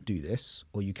can't do this,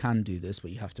 or you can do this,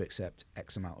 but you have to accept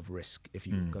X amount of risk if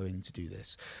you're going to do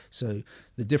this. So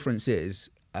the difference is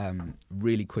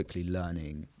really quickly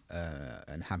learning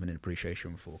and having an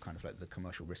appreciation for kind of like the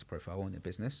commercial risk profile in the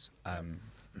business, and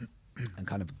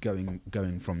kind of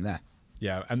going from there.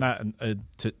 Yeah, and that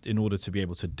in order to be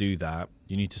able to do that,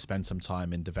 you need to spend some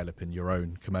time in developing your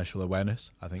own commercial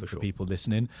awareness, I think, for people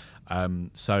listening.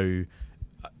 So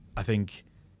I think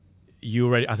you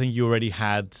already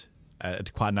had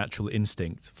quite a natural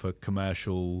instinct for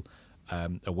commercial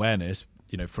awareness,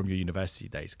 from your university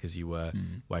days, because you were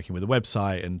working with a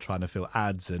website and trying to fill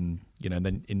ads, and and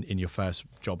then in your first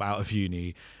job out of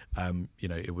uni,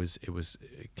 it was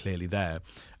clearly there.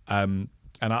 And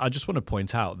I just want to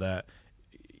point out that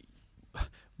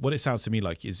what it sounds to me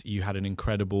like is you had an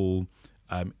incredible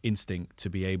instinct to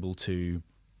be able to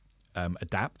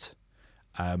adapt,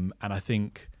 and I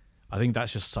think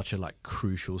that's just such a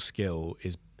crucial skill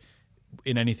is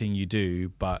in anything you do,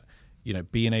 but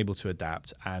being able to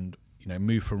adapt and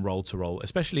move from role to role,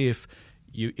 especially if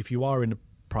you are in a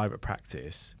private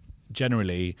practice,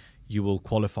 generally you will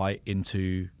qualify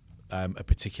into a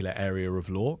particular area of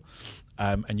law,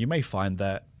 and you may find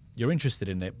that you're interested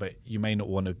in it, but you may not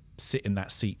want to sit in that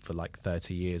seat for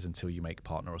 30 years until you make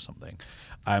partner or something.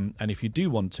 And if you do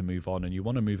want to move on and you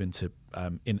want to move into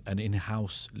in an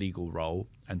in-house legal role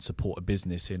and support a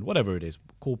business in whatever it is,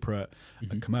 corporate,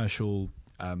 commercial,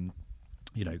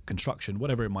 construction,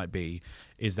 whatever it might be,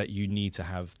 is that you need to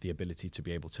have the ability to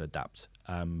be able to adapt,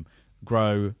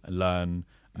 grow, and learn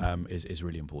is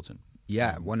really important.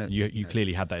 Yeah, you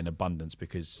clearly had that in abundance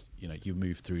because you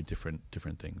move through different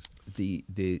things.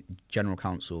 The general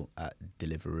counsel at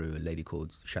Deliveroo, a lady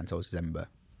called Chantal Zemba,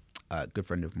 a good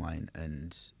friend of mine,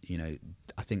 and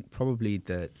I think probably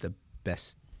the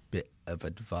best bit of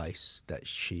advice that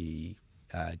she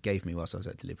gave me whilst I was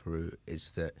at Deliveroo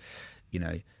is that,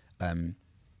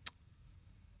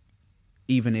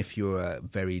 even if you're a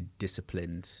very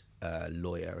disciplined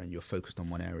lawyer and you're focused on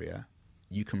one area,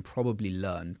 you can probably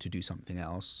learn to do something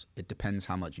else. It depends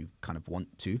how much you kind of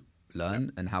want to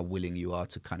learn and how willing you are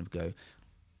to kind of go,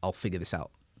 I'll figure this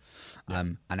out.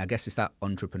 And I guess it's that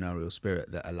entrepreneurial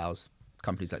spirit that allows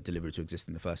companies like Deliveroo to exist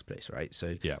in the first place, right?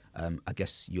 So I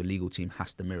guess your legal team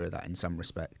has to mirror that in some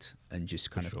respect and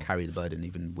just kind of carry the burden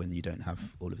even when you don't have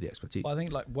all of the expertise. Well, I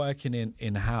think like working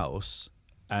in-house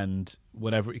and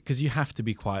whatever, because you have to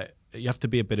be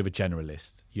a bit of a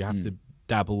generalist. You have to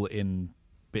dabble in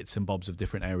bits and bobs of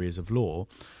different areas of law.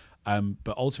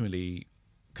 But ultimately,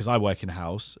 because I work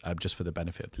in-house, just for the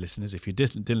benefit of the listeners, if you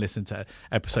didn't listen to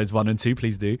episodes 1 and 2,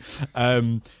 please do.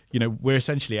 We're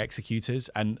essentially executors,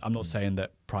 and I'm not saying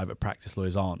that private practice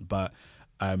lawyers aren't, but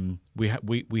we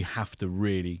have to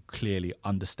really clearly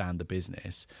understand the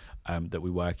business that we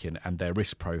work in and their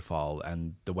risk profile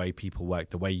and the way people work,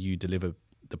 the way you deliver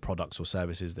the products or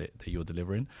services that you're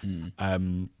delivering.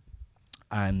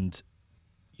 And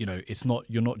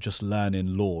you're not just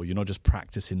learning law, you're not just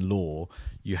practicing law.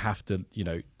 You have to,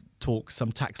 talk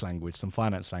some tax language, some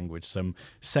finance language, some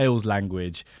sales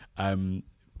language,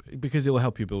 because it will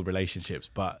help you build relationships.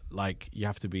 But like, you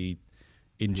have to be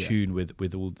in tune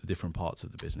with all the different parts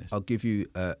of the business. I'll give you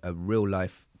a real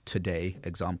life today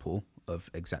example of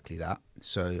exactly that.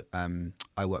 So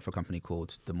I work for a company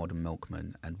called The Modern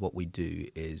Milkman, and what we do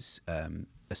is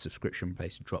a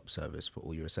subscription-based drop service for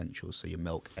all your essentials, so your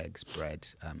milk, eggs, bread,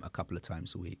 a couple of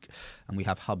times a week. And we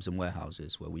have hubs and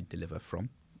warehouses where we deliver from.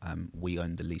 We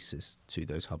own the leases to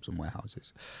those hubs and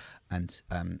warehouses. And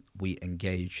we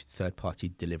engage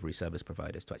third-party delivery service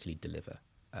providers to actually deliver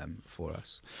for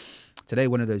us. Today,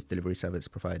 one of those delivery service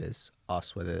providers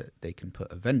asked whether they can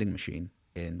put a vending machine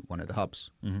in one of the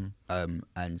hubs.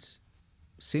 And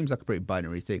seems like a pretty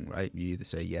binary thing, right? You either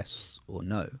say yes or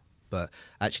no. But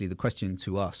actually, the question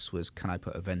to us was, can I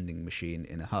put a vending machine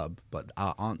in a hub? But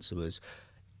our answer was,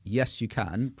 yes, you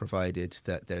can, provided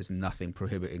that there's nothing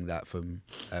prohibiting that from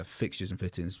a fixtures and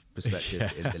fittings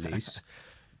perspective in the lease.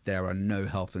 There are no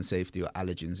health and safety or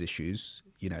allergens issues.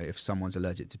 If someone's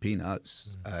allergic to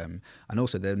peanuts, and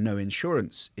also there are no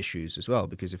insurance issues as well,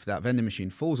 because if that vending machine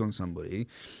falls on somebody,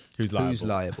 who's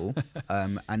liable?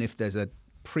 And if there's a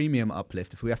premium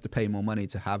uplift, if we have to pay more money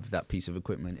to have that piece of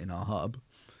equipment in our hub,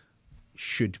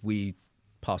 should we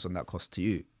pass on that cost to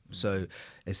you? So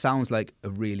it sounds like a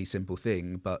really simple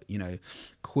thing, but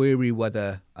query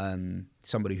whether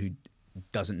somebody who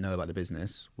doesn't know about the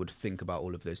business would think about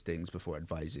all of those things before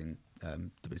advising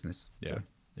the business. Yeah.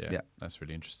 Yeah, that's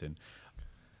really interesting.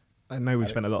 I know we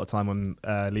spent a lot of time on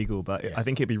legal, but I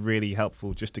think it'd be really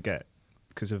helpful just to get,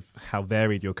 because of how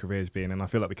varied your career's been, and I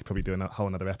feel like we could probably do a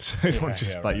whole other episode on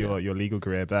just your legal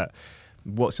career, but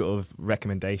what sort of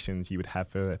recommendations you would have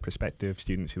for prospective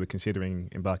students who are considering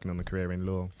embarking on a career in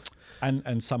law?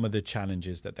 And some of the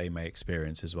challenges that they may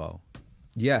experience as well.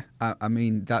 Yeah, I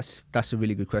mean, that's a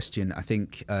really good question. I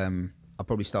think I'll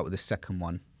probably start with the second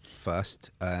one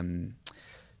first.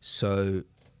 So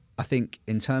I think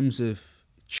in terms of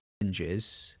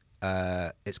challenges,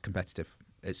 it's competitive.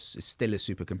 It's still a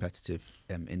super competitive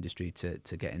industry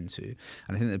to get into.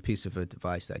 And I think the piece of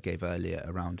advice that I gave earlier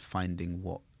around finding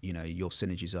what your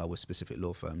synergies are with specific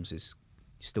law firms is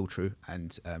still true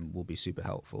and will be super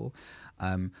helpful.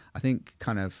 I think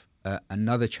kind of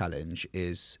another challenge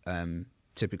is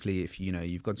typically if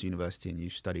you've gone to university and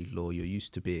you've studied law, you're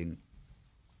used to being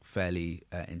fairly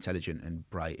intelligent and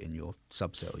bright in your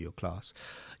subset or your class.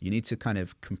 You need to kind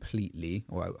of completely,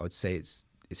 or I would say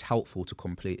it's helpful to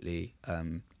completely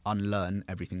unlearn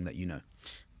everything that you know,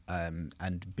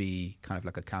 and be kind of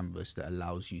like a canvas that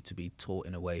allows you to be taught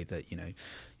in a way that you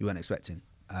weren't expecting.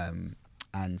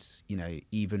 And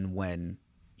even when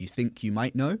you think you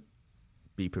might know,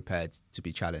 be prepared to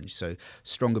be challenged. So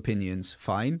strong opinions,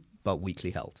 fine, but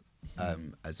weakly held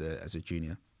as a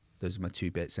junior. Those are my two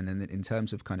bits. And then in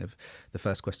terms of kind of the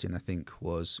first question, I think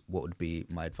was what would be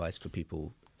my advice for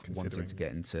people wanting to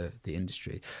get into the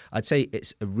industry. I'd say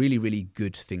it's a really, really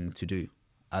good thing to do.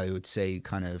 I would say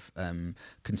kind of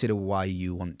consider why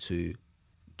you want to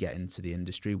get into the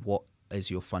industry. What is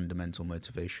your fundamental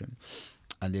motivation?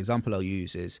 And the example I'll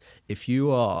use is if you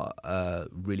are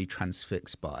really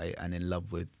transfixed by and in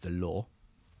love with the law,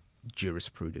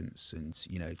 jurisprudence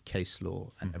and case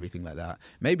law and everything like that,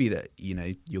 maybe that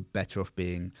you're better off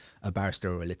being a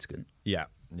barrister or a litigant. Yeah,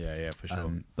 for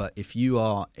sure. But if you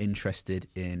are interested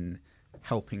in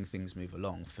helping things move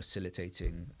along,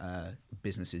 facilitating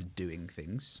businesses doing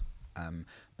things,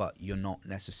 but you're not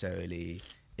necessarily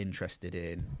interested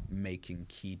in making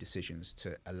key decisions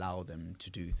to allow them to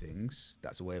do things.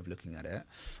 That's a way of looking at it.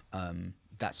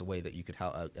 That's a way that you could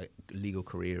help. A legal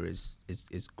career is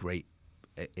great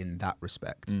in that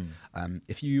respect.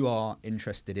 If you are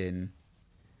interested in,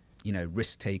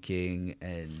 risk taking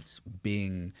and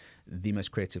being the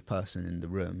most creative person in the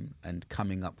room and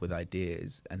coming up with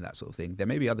ideas and that sort of thing, there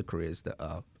may be other careers that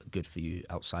are good for you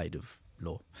outside of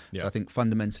law. So I think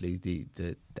fundamentally the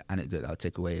anecdote that I'll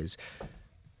take away is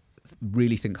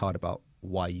really think hard about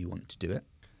why you want to do it.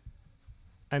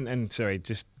 And sorry,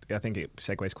 just I think it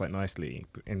segues quite nicely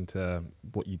into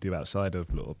what you do outside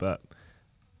of law, but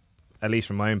at least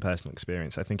from my own personal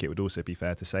experience, I think it would also be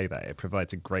fair to say that it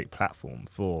provides a great platform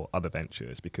for other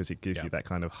ventures because it gives you that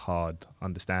kind of hard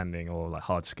understanding or like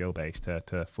hard skill base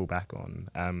to fall back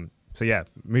on. So yeah,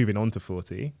 moving on to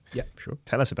 40. Yeah, sure.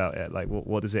 Tell us about it. Like,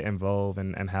 what does it involve,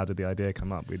 and how did the idea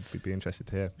come up? We'd be interested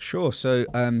to hear. Sure. So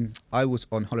I was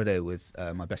on holiday with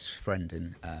my best friend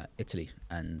in Italy,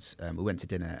 and we went to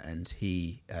dinner. And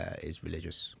he is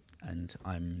religious, and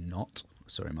I'm not.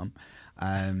 Sorry, Mum.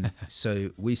 So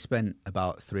we spent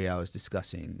about 3 hours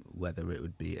discussing whether it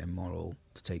would be immoral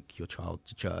to take your child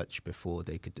to church before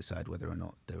they could decide whether or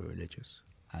not they were religious.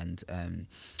 And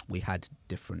we had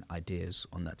different ideas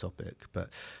on that topic. But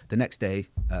the next day,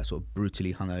 sort of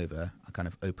brutally hungover, I kind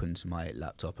of opened my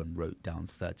laptop and wrote down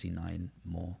 39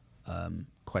 more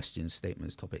questions,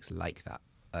 statements, topics like that.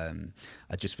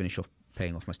 I just finished off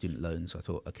paying off my student loan, so I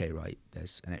thought, okay, right,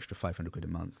 there's an extra 500 quid a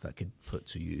month that I could put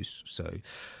to use. So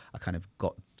I kind of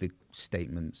got the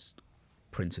statements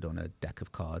printed on a deck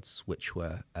of cards, which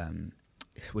was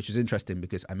interesting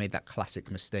because I made that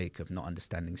classic mistake of not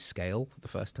understanding scale the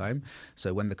first time.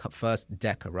 So when the first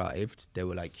deck arrived, they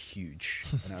were like huge,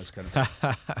 and I was kind of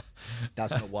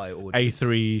that's not why I ordered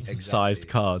A3 sized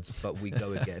cards. But we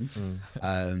go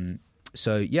again.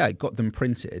 So yeah, I got them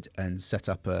printed and set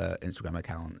up an Instagram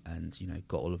account, and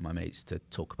got all of my mates to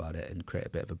talk about it and create a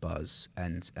bit of a buzz.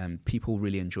 And people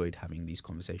really enjoyed having these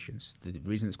conversations. The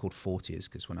reason it's called 40 is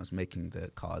because when I was making the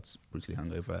cards brutally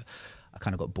hungover, I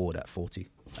kind of got bored at 40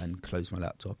 and closed my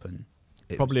laptop. And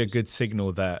probably a good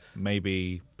signal that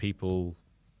maybe people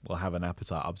will have an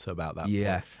appetite up to about that.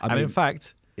 Yeah, and in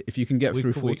fact, if you can get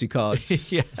through 40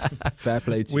 cards, fair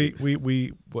play to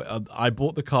you. I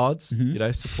bought the cards,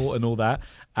 support and all that,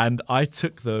 and I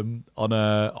took them on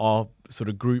our sort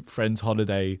of group friends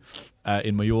holiday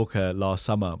in Mallorca last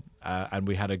summer, and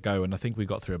we had a go, and I think we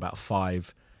got through about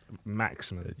 5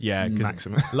 maximum. Yeah,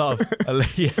 maximum. A lot of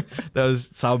there was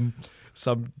some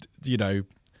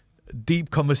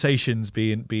deep conversations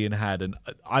being had, and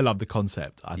I love the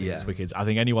concept. I think it's wicked. I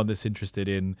think anyone that's interested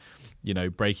in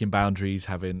breaking boundaries,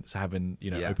 having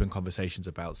open conversations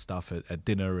about stuff at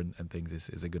dinner and things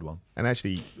is a good one. And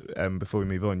actually, before we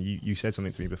move on, you said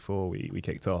something to me before we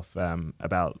kicked off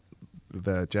about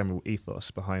the general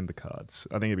ethos behind the cards.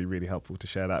 I think it'd be really helpful to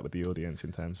share that with the audience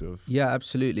in terms of... Yeah,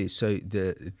 absolutely. So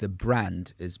the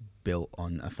brand is built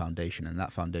on a foundation, and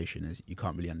that foundation is you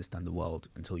can't really understand the world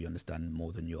until you understand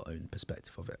more than your own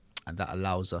perspective of it. And that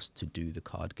allows us to do the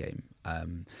card game,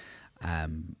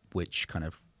 which kind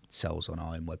of sells on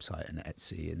our own website and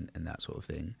Etsy and that sort of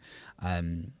thing.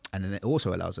 And then it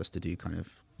also allows us to do kind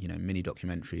of, mini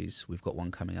documentaries. We've got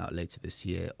one coming out later this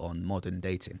year on modern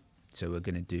dating. So we're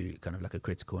going to do kind of like a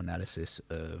critical analysis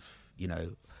of,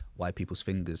 why people's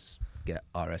fingers get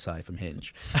RSI from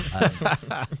Hinge.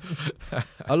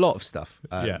 A lot of stuff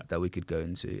that we could go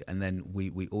into. And then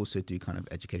we also do kind of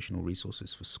educational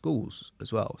resources for schools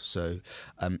as well. So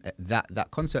that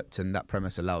concept and that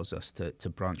premise allows us to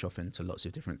branch off into lots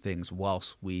of different things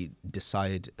whilst we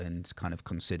decide and kind of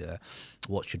consider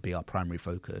what should be our primary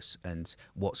focus and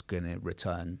what's going to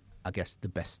return, I guess, the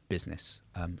best business,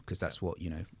 because that's what,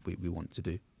 we want to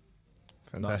do.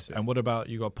 Fantastic. Nice. And what about,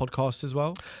 you got podcasts as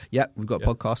well? Yeah, we've got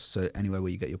podcasts. So anywhere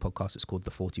where you get your podcast, it's called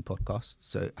the 40 Podcast.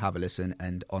 So have a listen.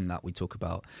 And on that, we talk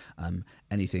about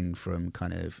anything from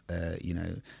kind of,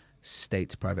 state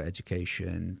to private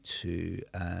education to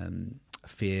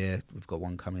fear. We've got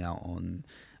one coming out on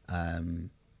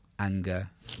anger.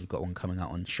 We've got one coming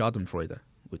out on Schadenfreude,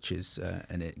 which is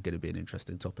going to be an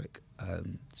interesting topic.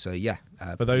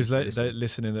 For those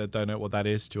listening that don't know what that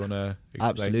is, do you want to explain?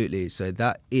 Absolutely. So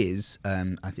that is,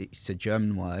 I think it's a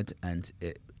German word, and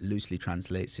it loosely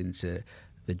translates into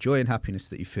the joy and happiness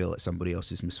that you feel at somebody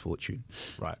else's misfortune.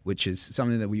 Right. Which is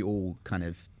something that we all kind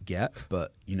of get,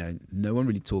 but no one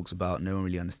really talks about, no one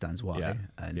really understands why. Yeah.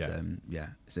 And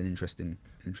it's an interesting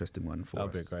one for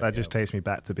us. That just takes me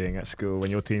back to being at school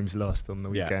when your team's lost on the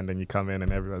weekend and you come in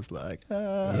and everyone's like,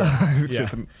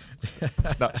 Schadenfreude?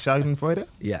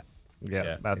 Yeah.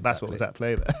 Yeah, that's exactly. what was at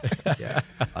play there. Yeah,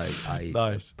 I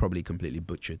Nice. probably completely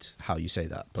butchered how you say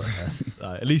that, but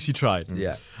At least you tried.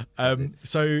 yeah.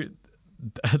 So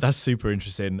that's super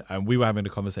interesting. We were having a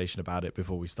conversation about it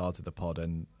before we started the pod,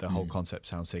 and the whole concept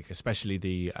sounds sick, especially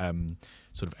the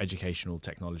sort of educational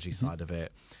technology side of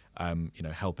it.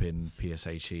 Helping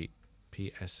PSHE,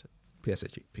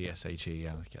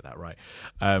 yeah, I'll get that right,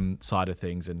 side of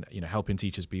things, and helping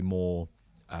teachers be more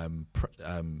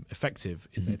effective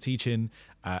in their teaching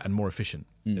and more efficient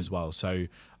as well. So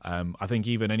I think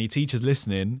even any teachers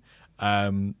listening,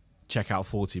 check out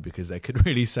 40, because they could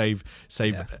really save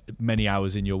many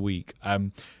hours in your week.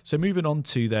 So moving on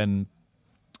to then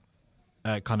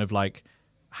kind of like,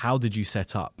 how did you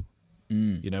set up?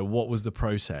 What was the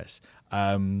process?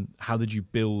 How did you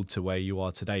build to where you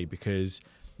are today? Because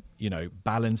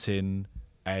balancing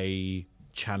a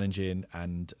challenging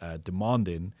and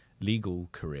demanding legal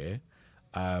career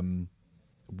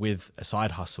with a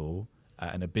side hustle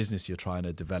and a business you're trying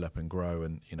to develop and grow,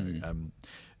 and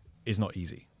is not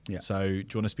easy. Yeah. So do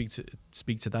you want to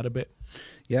speak to that a bit?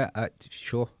 Yeah,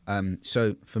 sure.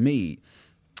 So for me,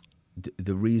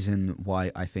 the reason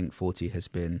why I think 40 has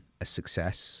been a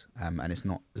success, and it's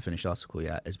not the finished article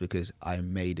yet, is because I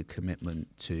made a commitment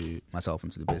to myself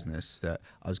and to the business that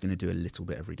I was going to do a little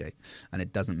bit every day. And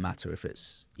it doesn't matter if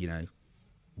it's,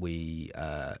 we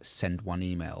send one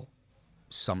email,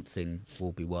 something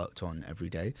will be worked on every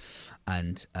day.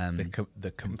 And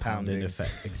the compounding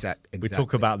effect. Exactly. We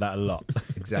talk about that a lot.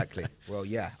 Exactly. Well,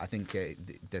 yeah, I think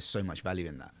there's so much value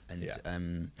in that.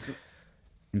 And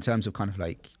in terms of kind of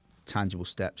like tangible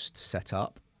steps to set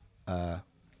up,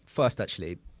 first,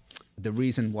 actually, the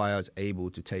reason why I was able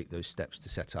to take those steps to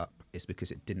set up is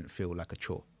because it didn't feel like a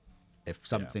chore. If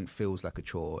something feels like a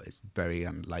chore, it's very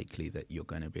unlikely that you're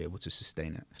going to be able to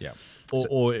sustain it. Yeah.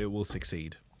 Or it will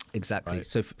succeed. Exactly. Right.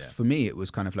 So for me, it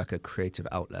was kind of like a creative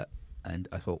outlet. And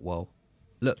I thought, well,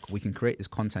 look, we can create this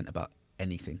content about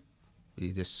anything.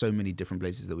 There's so many different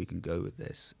places that we can go with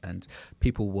this. And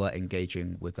people were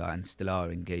engaging with that, and still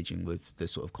are engaging with the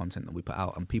sort of content that we put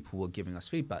out. And people were giving us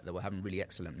feedback that we're having really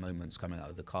excellent moments coming out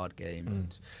of the card game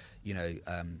and,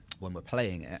 when we're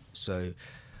playing it. So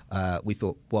we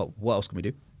thought, well, what else can we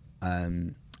do?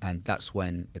 And that's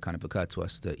when it kind of occurred to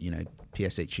us that,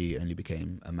 PSHE only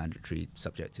became a mandatory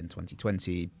subject in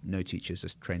 2020. No teachers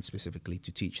are trained specifically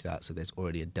to teach that. So there's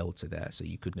already a delta there. So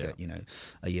you could get,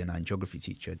 a year 9 geography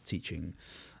teacher teaching,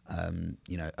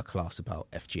 a class about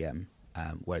FGM,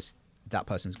 whereas that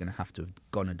person's going to have to have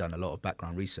gone and done a lot of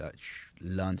background research,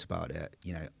 learnt about it,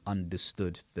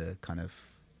 understood the kind of,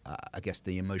 I guess,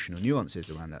 the emotional nuances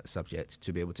around that subject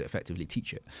to be able to effectively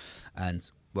teach it.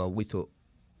 And, well, we thought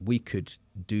we could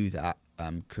do that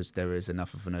because there is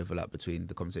enough of an overlap between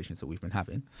the conversations that we've been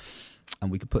having, and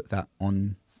we could put that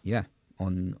on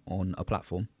a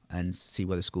platform and see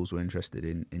whether schools were interested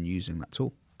in using that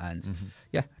tool. And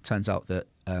it turns out that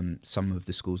some of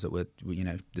the schools that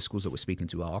we're speaking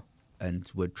to are,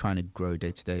 and we're trying to grow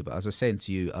day to day. But as I was saying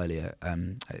to you earlier,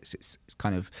 it's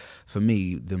kind of, for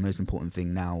me, the most important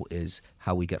thing now is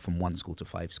how we get from one school to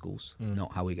 5 schools,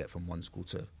 not how we get from one school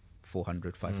to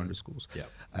 400, 500 schools. Yeah.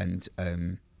 And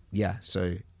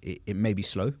so it may be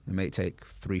slow. It may take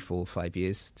 3, 4, 5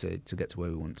 years to get to where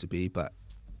we want to be, but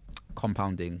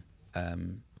compounding,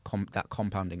 that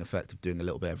compounding effect of doing a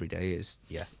little bit every day is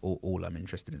all I'm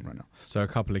interested in right now. So a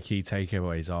couple of key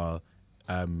takeaways are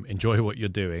enjoy what you're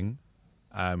doing,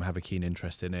 have a keen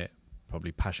interest in it,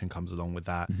 probably passion comes along with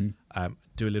that.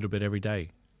 Do a little bit every day.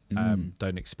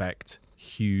 Don't expect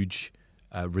huge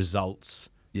results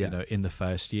in the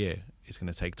first year. It's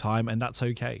going to take time, and that's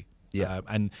okay.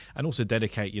 And also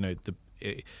dedicate,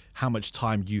 how much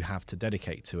time you have to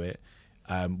dedicate to it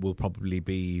will probably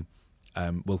be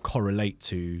will correlate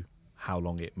to how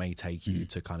long it may take you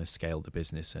to kind of scale the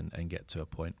business and get to a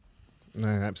point. No,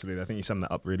 absolutely. I think you summed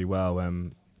that up really well.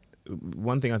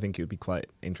 One thing I think it would be quite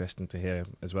interesting to hear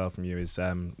as well from you is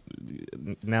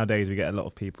nowadays we get a lot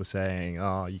of people saying,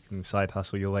 you can side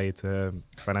hustle your way to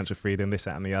financial freedom, this,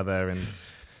 that and the other, and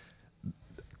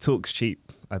talk's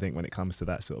cheap, I think, when it comes to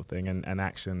that sort of thing, and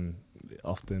action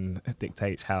often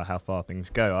dictates how far things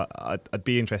go. I'd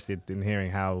be interested in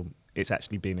hearing how it's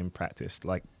actually been in practice.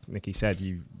 Like Nikki said,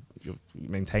 you're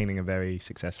maintaining a very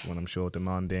successful and I'm sure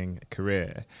demanding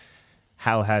career.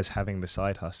 How has having the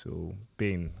side hustle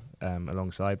been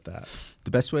alongside that?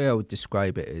 The best way I would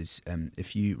describe it is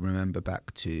if you remember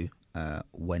back to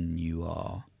when you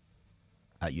are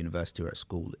at university or at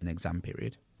school in exam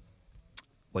period,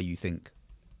 where you think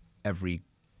every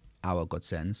hour God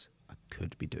sends, I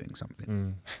could be doing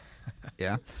something.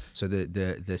 Yeah. So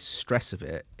the stress of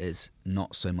it is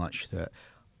not so much that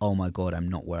oh my God, I'm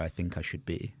not where I think I should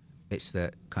be. It's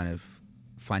that kind of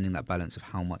finding that balance of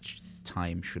how much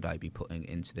time should I be putting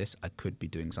into this. I could be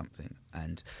doing something,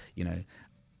 and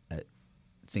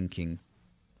thinking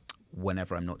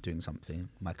whenever I'm not doing something,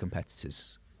 my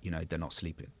competitors, they're not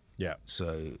sleeping. Yeah.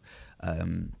 So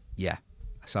yeah,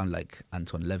 I sound like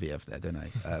Anton Leviev there, don't I?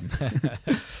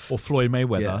 Or Floyd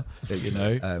Mayweather.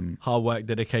 Yeah. Hard work,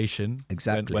 dedication.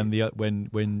 Exactly. When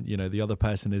the other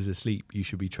person is asleep, you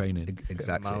should be training.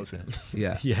 Exactly.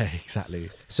 Yeah. Yeah, exactly.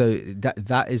 So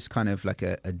that is kind of like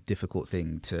a difficult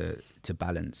thing to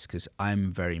balance, because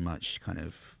I'm very much kind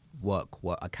of work.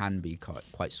 I can be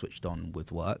quite switched on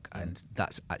with work, and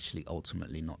that's actually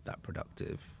ultimately not that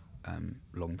productive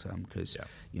long term, because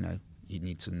you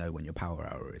need to know when your power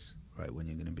hour is, right? When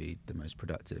you're going to be the most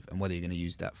productive, and whether you're going to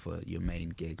use that for your main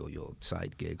gig or your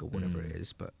side gig or whatever it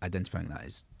is. But identifying that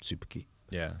is super key.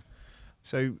 Yeah.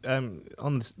 So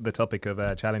on the topic of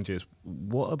challenges,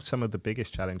 what are some of the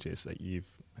biggest challenges that you've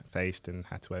faced and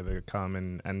had to overcome?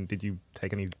 And did you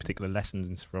take any particular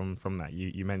lessons from that?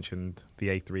 You mentioned the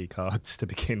A3 cards to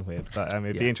begin with, but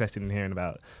it'd be interesting in hearing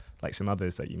about like some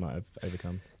others that you might have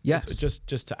overcome. Yes. So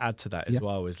just to add to that as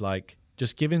well, is like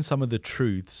just giving some of the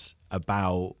truths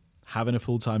about having a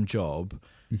full-time job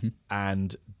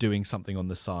and doing something on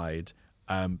the side,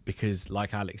 because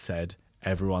like Alex said,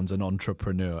 everyone's an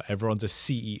entrepreneur, everyone's a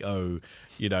CEO,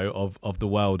 of the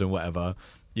world and whatever,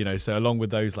 so along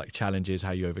with those like challenges,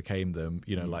 how you overcame them,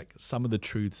 like some of the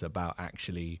truths about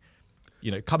actually,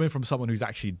 coming from someone who's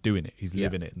actually doing it, who's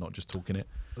living it, not just talking it.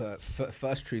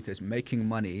 First truth is making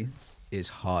money is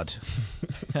hard.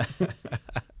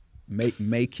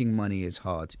 Making money is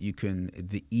hard.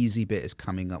 The easy bit is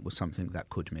coming up with something that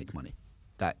could make money.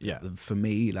 For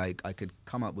me, like I could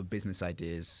come up with business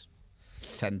ideas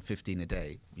 10, 15 a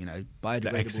day,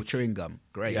 biodegradable chewing gum.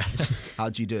 Great. Yeah. How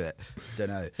do you do it? Don't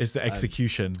know. It's the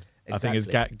execution. Exactly. I think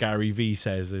as Gary Vee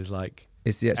says, is like,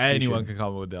 it's the execution. Anyone can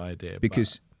come up with the idea.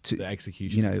 Because the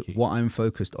execution. What I'm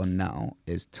focused on now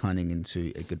is turning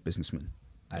into a good businessman.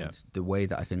 And the way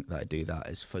that I think that I do that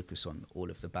is focus on all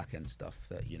of the back end stuff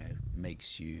that,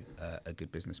 makes you a good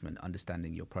businessman,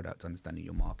 understanding your product, understanding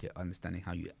your market, understanding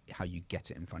how you get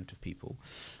it in front of people,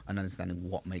 and understanding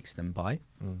what makes them buy.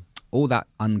 All that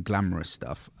unglamorous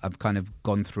stuff. I've kind of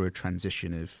gone through a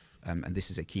transition of, and this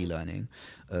is a key learning,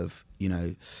 of,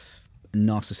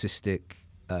 narcissistic,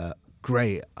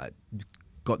 great, I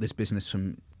got this business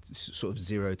from sort of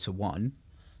 0 to 1,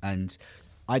 and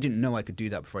I didn't know I could do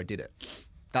that before I did it.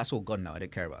 That's all gone now. I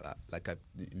don't care about that. Like, I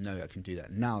know I can do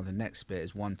that. Now the next bit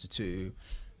is 1 to 2.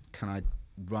 Can I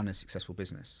run a successful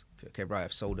business? Okay, right.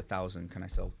 I've sold 1,000. Can I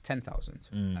sell 10,000?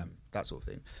 That sort of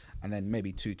thing. And then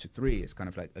maybe 2 to 3 is kind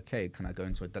of like, okay, can I go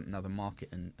into another market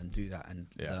and do that and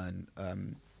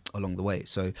learn along the way?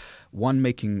 So, one,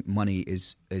 making money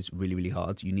is really, really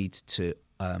hard. You need to,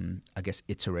 I guess,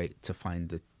 iterate to find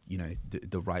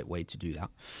the right way to do that.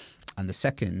 And the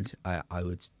second, I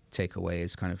would take away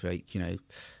is kind of like,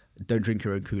 don't drink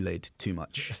your own Kool-Aid too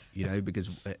much, because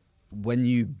when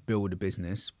you build a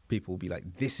business, people will be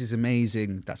like, this is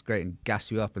amazing, that's great, and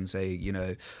gas you up and say,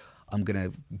 I'm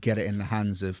going to get it in the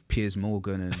hands of Piers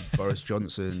Morgan and Boris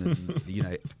Johnson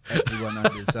and, everyone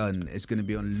under the sun is going to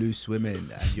be on Loose Women,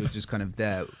 and you're just kind of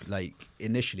there, like,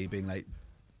 initially being like,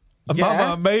 Mama,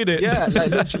 I made it. Yeah,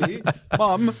 like literally.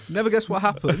 Mum, never guess what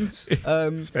happens.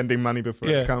 Spending money before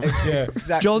it's come. Yeah,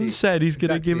 exactly. John said he's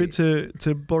going to give it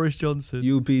to Boris Johnson.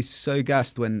 You'll be so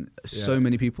gassed when so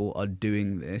many people are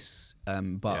doing this.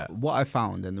 But what I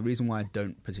found, and the reason why I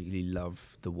don't particularly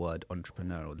love the word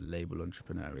entrepreneur or the label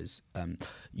entrepreneur is,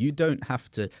 you don't have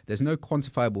to, there's no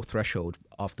quantifiable threshold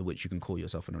after which you can call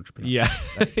yourself an entrepreneur. Yeah,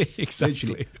 like, exactly.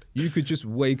 Literally, you could just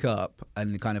wake up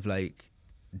and kind of like,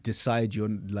 decide you're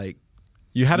like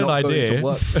you had an idea. Going to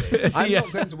work today. I'm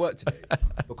not going to work today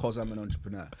because I'm an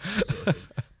entrepreneur. Sort of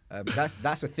thing.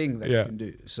 That's a thing that you can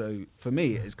do. So for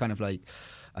me, it's kind of like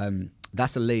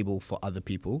that's a label for other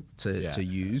people to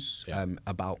use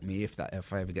about me if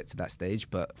I ever get to that stage.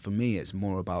 But for me, it's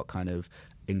more about kind of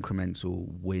incremental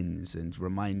wins and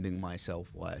reminding myself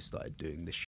why I started doing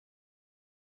this.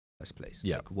 Place.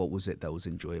 Like, what was it that was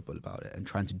enjoyable about it, and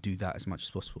trying to do that as much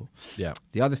as possible.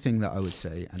 The other thing that I would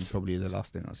say, and probably the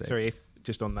last thing I'll say, sorry,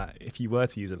 just on that, if you were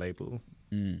to use a label,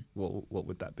 what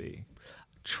would that be?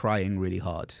 Trying really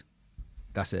hard.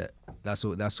 That's it. That's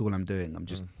all I'm doing. I'm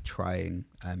just trying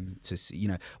to see,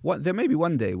 there may be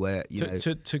one day where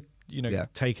to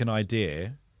take an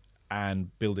idea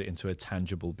and build it into a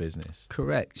tangible business.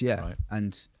 Correct, yeah. Right.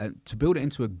 And to build it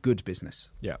into a good business.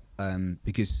 Yeah.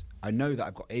 Because I know that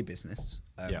I've got a business.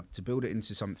 To build it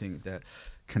into something that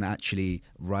can actually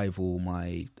rival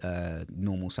my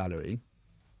normal salary,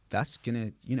 that's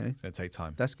gonna, It's gonna take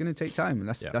time. That's gonna take time, and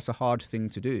that's a hard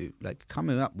thing to do. Like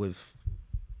coming up with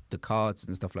the cards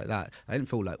and stuff like that, I didn't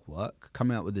feel like work.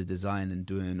 Coming up with the design and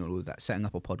doing all of that, setting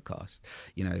up a podcast,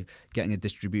 getting a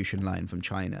distribution line from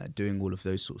China, doing all of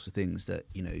those sorts of things that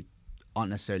aren't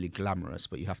necessarily glamorous,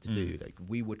 but you have to do. Like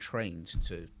we were trained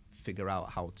to figure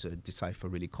out how to decipher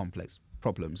really complex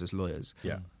problems as lawyers.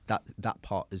 Yeah. That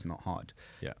part is not hard.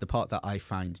 Yeah. The part that I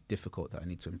find difficult, that I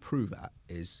need to improve at,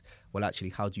 is, well, actually,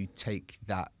 how do you take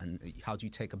that and how do you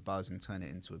take a buzz and turn it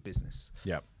into a business?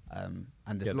 Yeah. And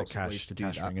there's lots of ways to do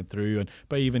that. Ringing through,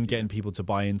 but even getting people to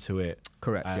buy into it.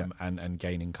 Correct. And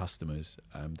gaining customers.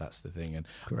 That's the thing. And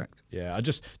correct. Yeah, I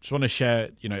just want to share,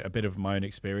 a bit of my own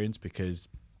experience, because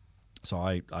so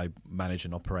I manage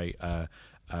and operate a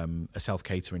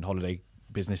self-catering holiday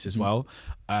business as well.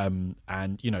 And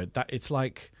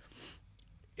that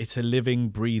it's a living,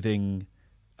 breathing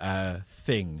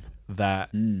thing that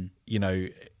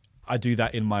I do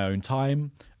that in my own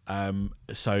time.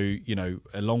 So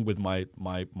along with my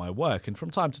work, and from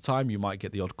time to time you might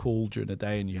get the odd call during the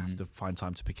day and you have to find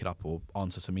time to pick it up or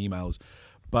answer some emails,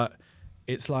 but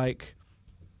it's like,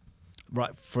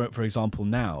 right, for example,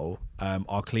 now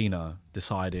our cleaner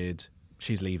decided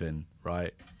she's leaving,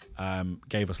 right?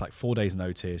 Gave us like 4 days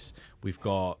notice. We've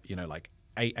got like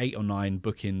eight or 9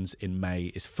 bookings in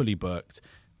May. It's fully booked.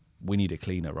 We need a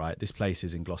cleaner, right? This place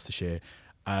is in Gloucestershire,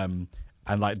 and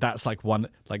like that's like one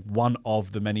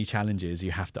of the many challenges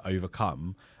you have to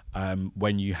overcome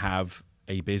when you have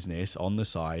a business on the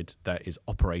side that is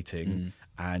operating,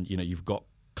 and you've got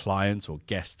clients or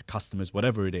guests, customers,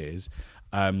 whatever it is.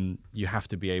 You have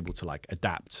to be able to like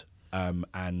adapt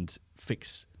and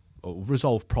fix or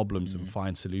resolve problems and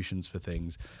find solutions for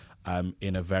things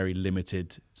in a very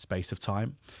limited space of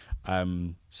time.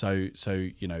 So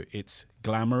it's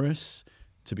glamorous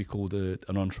to be called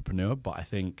an entrepreneur, but I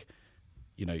think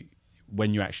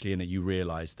when you're actually in it, you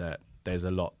realize that there's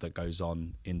a lot that goes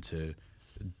on into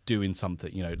doing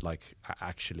something, like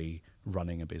actually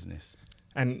running a business.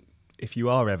 And if you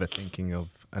are ever thinking of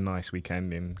a nice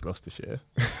weekend in Gloucestershire.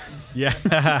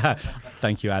 Yeah.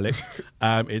 Thank you, Alex.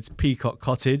 It's Peacock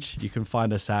Cottage. You can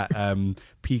find us at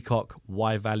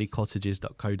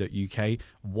peacock-yvalleycottages.co.uk.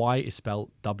 Y is spelled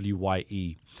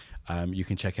W-Y-E. You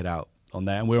can check it out on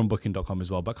there. And we're on booking.com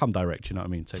as well, but come direct, you know what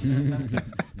I mean? So,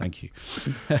 thank you.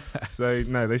 So,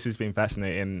 no, this has been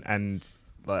fascinating, and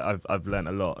like I've learned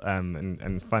a lot,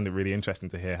 and find it really interesting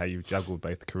to hear how you've juggled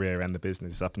both the career and the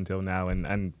business up until now,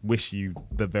 and wish you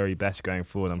the very best going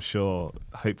forward. I'm sure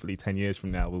hopefully 10 years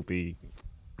from now we'll be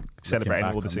celebrating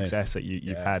all the success that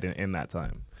you've had in that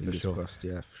time. For sure. Crossed,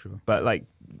 yeah, for sure. But like,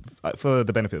 for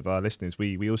the benefit of our listeners,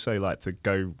 we also like to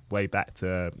go way back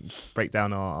to break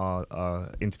down our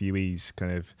interviewees'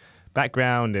 kind of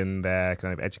background and their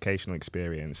kind of educational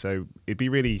experience. So it'd be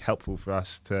really helpful for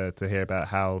us to hear about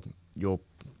how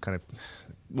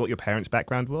what your parents'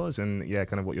 background was, and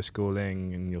kind of what your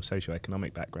schooling and your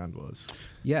socioeconomic background was.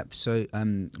 Yeah, so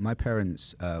my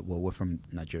parents were from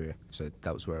Nigeria, so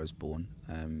that was where I was born,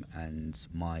 and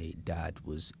my dad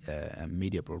was a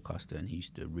media broadcaster, and he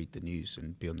used to read the news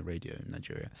and be on the radio in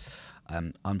Nigeria.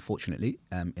 Unfortunately,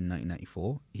 in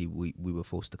 1994, we were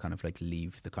forced to kind of like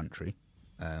leave the country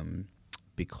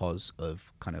because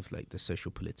of kind of like the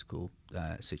social political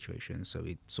situation. So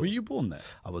were you born there?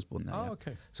 I was born there. Oh, yeah.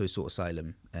 okay. So we sought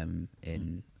asylum in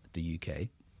the UK,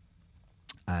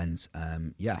 and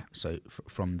so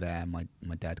from there, my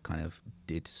dad kind of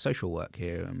did social work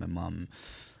here, and my mum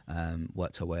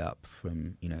worked her way up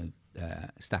from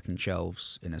stacking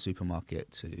shelves in a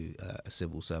supermarket to a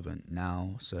civil servant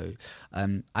now. So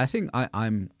I think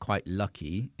I'm quite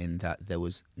lucky in that there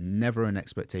was never an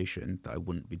expectation that I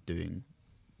wouldn't be doing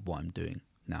what I'm doing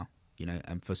now,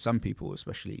 and for some people,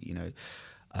 especially,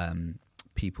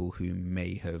 people who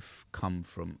may have come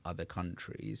from other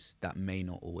countries, that may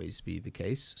not always be the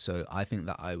case. So I think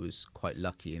that I was quite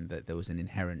lucky in that there was an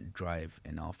inherent drive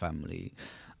in our family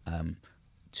an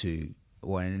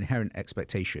inherent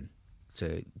expectation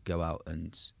to go out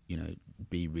and,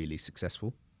 be really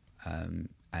successful. So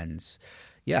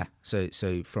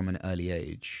from an early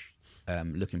age,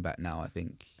 looking back now, I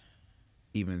think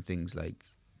even things like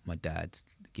my dad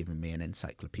giving me an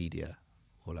encyclopedia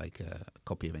or like a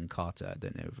copy of Encarta. I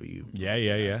don't know if you... Yeah. Do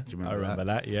you remember I remember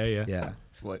that. Yeah. Yeah.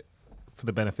 What, for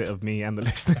the benefit of me and the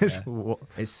listeners, what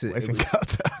is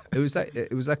Encarta?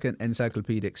 It was like an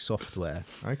encyclopedic software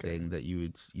thing that you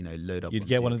would load up. You'd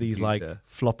get one of these like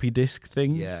floppy disk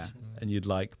things, and you'd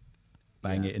like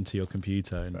bang it into your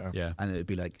computer, and and it would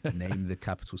be like name the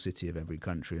capital city of every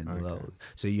country in the world.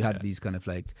 So you had these kind of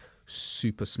like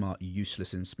super smart,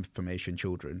 useless information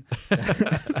children.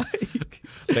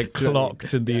 They're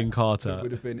clocked in being They Carter.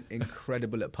 would have been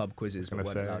incredible at pub quizzes, but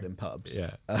weren't allowed in pubs.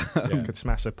 Yeah. Could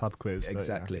smash a pub quiz. But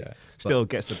Exactly. Yeah. Still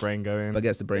gets the brain going. But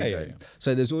gets the brain Yeah, going. yeah.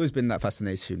 So there's always been that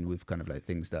fascination with kind of like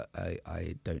things that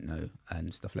I don't know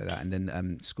and stuff like that. And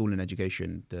then school and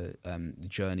education, the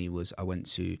journey was I went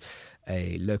to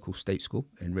a local state school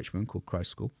in Richmond called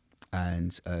Christ School.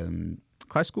 And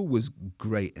Christ School was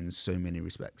great in so many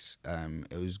respects.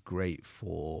 It was great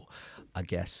for, I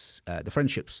guess, the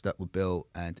friendships that were built,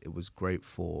 and it was great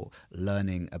for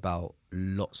learning about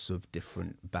lots of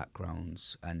different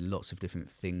backgrounds and lots of different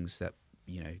things that,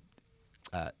 you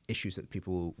know, issues that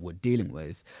people were dealing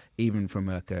with. Even from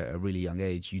like a really young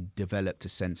age, you developed a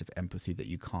sense of empathy that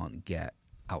you can't get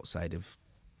outside of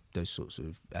those sorts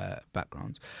of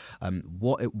backgrounds.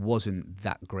 What it wasn't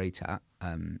that great at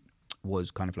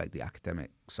was kind of like the academic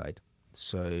side.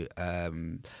 So,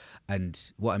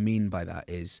 and what I mean by that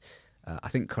is, I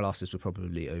think classes were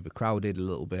probably overcrowded a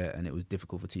little bit, and it was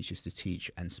difficult for teachers to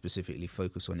teach and specifically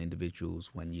focus on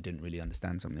individuals when you didn't really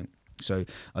understand something. So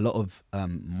a lot of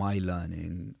my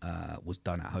learning was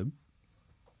done at home.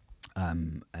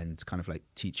 And kind of like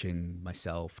teaching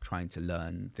myself, trying to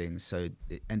learn things. So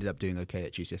it ended up doing okay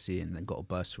at GCSE, and then got a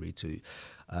bursary to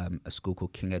a school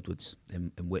called King Edward's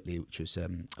in Whitley, which was a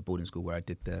boarding school where I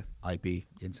did the IB,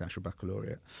 International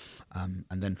Baccalaureate. And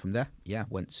then from there,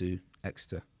 went to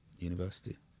Exeter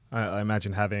University. I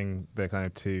imagine having the kind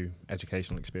of two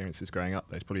educational experiences growing up,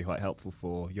 that's probably quite helpful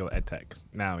for your edtech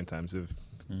now in terms of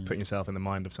putting yourself in the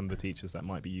mind of some of the teachers that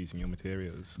might be using your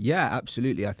materials. Yeah,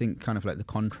 absolutely. I think kind of like the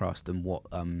contrast and what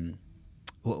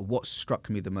struck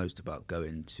me the most about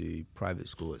going to private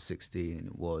school at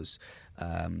 16 was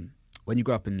when you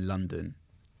grow up in London,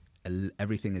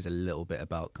 everything is a little bit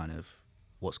about kind of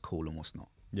what's cool and what's not.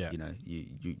 Yeah. You know,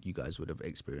 you guys would have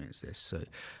experienced this. So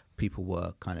people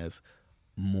were kind of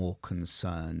more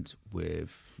concerned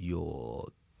with your,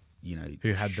 you know,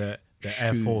 Who had the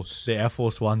Air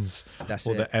Force Ones, That's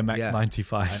or the it.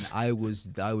 MX-95s. And I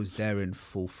was there in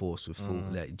full force with full.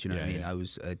 Do you know what I mean? I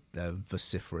was a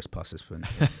vociferous participant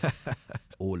in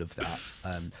all of that.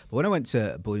 But when I went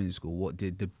to boarding school, what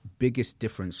did the biggest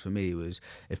difference for me was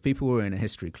if people were in a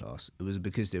history class, it was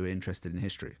because they were interested in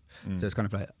history. So it's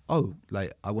kind of like, oh,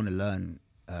 like I want to learn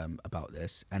about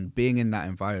this. And being in that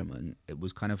environment, it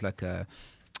was kind of like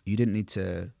you didn't need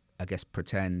to, I guess,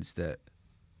 pretend that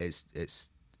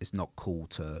it's not cool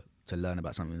to learn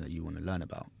about something that you want to learn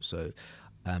about. So,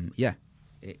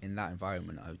 in that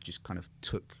environment, I just kind of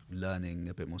took learning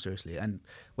a bit more seriously. And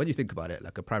when you think about it,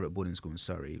 like a private boarding school in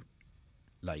Surrey,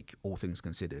 like all things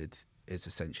considered, is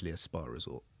essentially a spa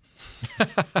resort.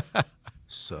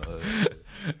 So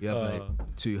you have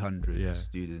like 200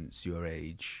 students your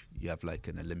age. You have like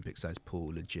an Olympic-sized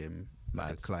pool, a gym,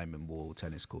 like a climbing wall,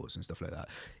 tennis courts and stuff like that.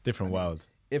 Different world.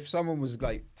 If someone was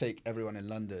like, take everyone in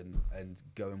London and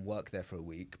go and work there for a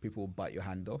week, people will bite your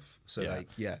hand off. So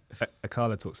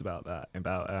Akala talks about that. In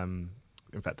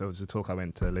fact, there was a talk I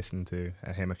went to listen to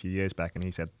him a few years back, and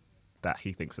he said that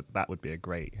he thinks that would be a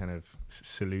great kind of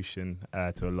solution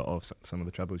to a lot of some of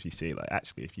the troubles you see. Like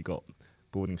actually, if you got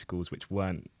boarding schools which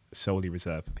weren't solely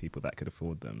reserved for people that could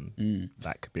afford them,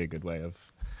 that could be a good way of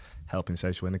helping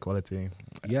social inequality.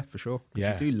 Yeah, for sure.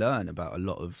 You do learn about a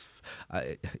lot of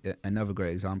another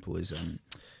great example is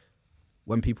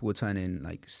when people were turning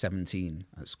like 17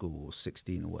 at school or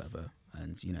 16 or whatever,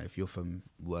 and you know, if you're from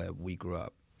where we grew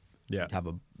up, you'd have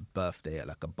a birthday at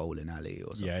like a bowling alley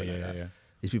or something like that.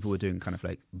 These people were doing kind of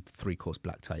like 3-course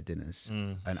black tie dinners,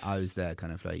 and I was there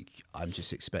kind of like, I'm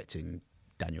just expecting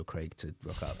Daniel Craig to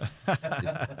rock up.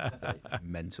 This is, like,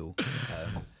 mental.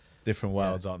 Different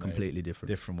worlds, aren't they? Completely different.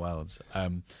 Different worlds.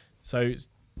 So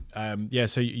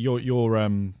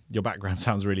your background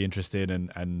sounds really interesting,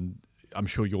 and I'm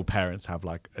sure your parents have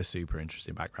like a super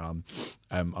interesting background.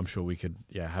 I'm sure we could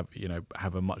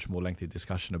have a much more lengthy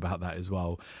discussion about that as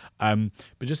well. But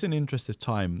just in the interest of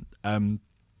time, can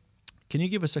you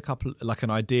give us an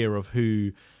idea of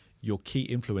who your key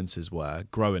influences were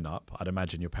growing up? I'd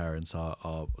imagine your parents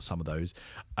are some of those.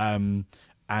 And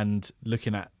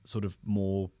looking at sort of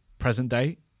more present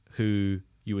day, who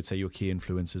you would say your key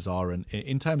influences are, and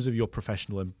in terms of your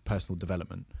professional and personal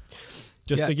development,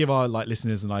 just to give our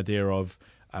listeners an idea of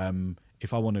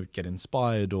if I want to get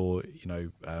inspired or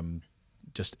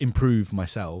just improve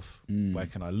myself, where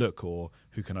can I look, or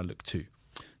who can I look to?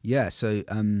 Yeah, so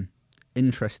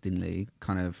interestingly,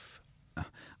 kind of,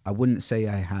 I wouldn't say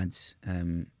I had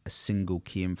a single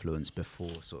key influence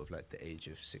before sort of like the age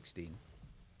of 16.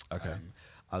 Okay.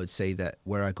 I would say that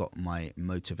where I got my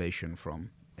motivation from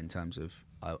in terms of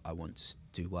I want to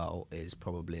do well is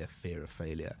probably a fear of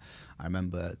failure. I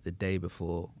remember the day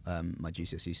before my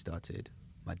GCSE started,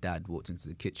 my dad walked into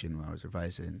the kitchen where I was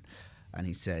revising, and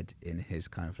he said in his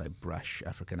kind of like brash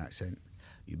African accent,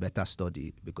 "You better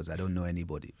study because I don't know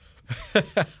anybody,"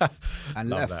 and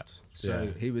Love left. that. So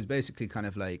Yeah. he was basically kind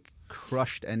of like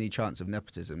crushed any chance of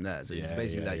nepotism there. So it's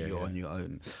basically you're on your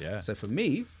own. Yeah. So for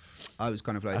me, I was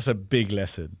kind of like, That's a big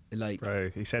lesson. like,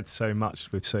 Bro, he said so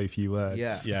much with so few words.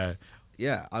 yeah.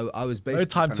 Yeah. I was basically No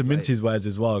time kind to of mince like, his words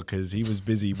as well, because he was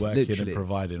busy working Literally. and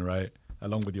providing, right?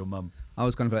 Along with your mum. I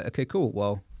was kind of like, okay, cool.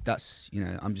 Well, that's,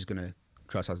 I'm just going to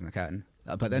try as hard as I can.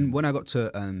 But then when I got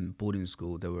to boarding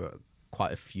school, there were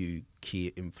quite a few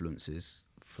key influences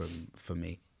for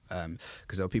me.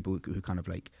 Because there were people who kind of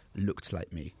like looked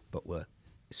like me, but were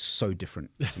so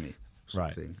different to me. Sort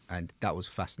Right. of thing. And that was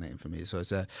fascinating for me. So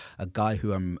it's a guy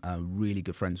who I'm really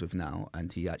good friends with now,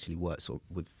 and he actually works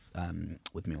with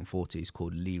me on 40. He's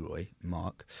called Leroy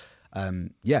Mark.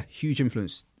 Huge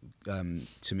influence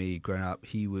to me growing up.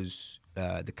 He was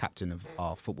the captain of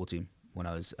our football team when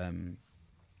I was in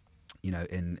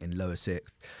lower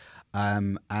sixth.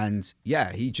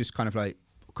 He just kind of like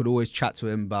could always chat to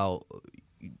him about,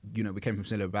 we came from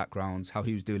similar backgrounds, how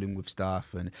he was dealing with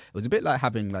stuff, and it was a bit like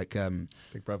having like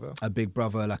Big brother. a big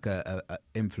brother, like a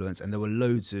influence. And there were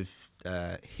loads of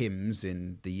hymns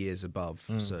in the years above.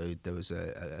 So there was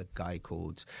a guy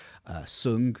called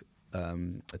Sung,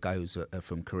 a guy who was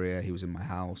from Korea. He was in my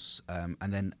house,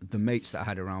 and then the mates that I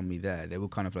had around me there, they were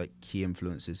kind of like key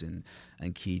influences and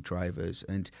key drivers.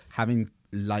 And having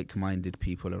like-minded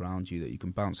people around you that you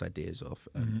can bounce ideas off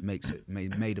made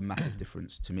a massive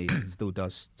difference to me. It still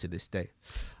does to this day.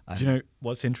 Do you know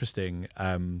what's interesting?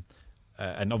 And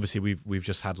obviously we've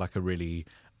just had like a really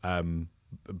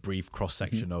brief cross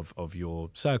section of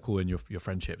your circle and your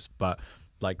friendships, but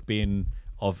like being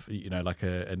of like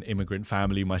an immigrant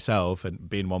family myself and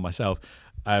being one myself,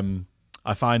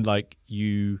 I find like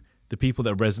the people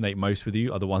that resonate most with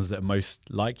you are the ones that are most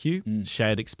like you.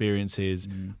 Shared experiences,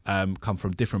 come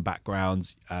from different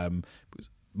backgrounds.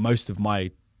 Most of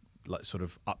my like sort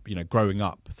of growing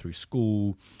up through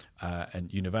school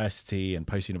and university and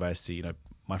post-university,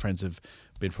 my friends have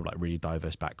been from like really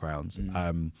diverse backgrounds.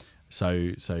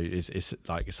 So it's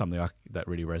like it's something that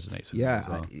really resonates with me as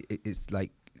well. It's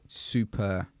like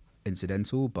super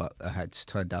incidental, but it had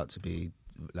turned out to be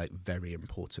like very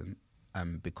important.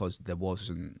 Because there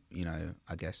wasn't,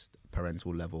 I guess,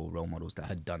 parental level role models that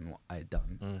had done what I had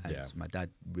done. And my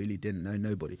dad really didn't know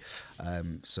nobody.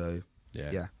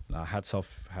 Yeah. No, hats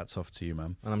off to you,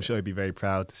 man. And I'm sure he'd be very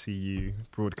proud to see you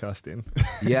broadcasting.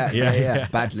 Yeah.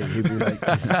 Badly. He'd be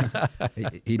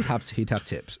like, he'd have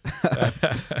tips.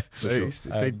 So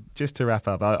just to wrap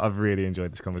up, I've really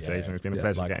enjoyed this conversation. It's been a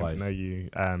pleasure likewise. getting to know you,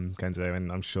 Kenzo,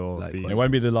 and I'm sure It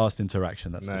won't be the last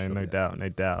interaction. That's for sure. no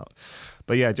doubt.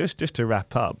 But yeah, just to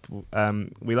wrap up,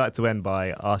 we like to end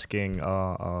by asking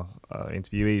our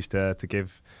interviewees to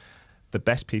give the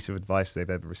best piece of advice they've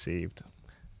ever received,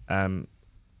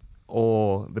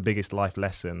 or the biggest life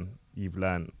lesson you've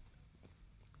learned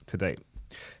to date.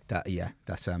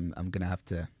 That's I'm gonna have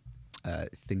to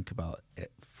think about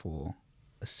it for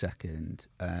a second.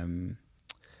 The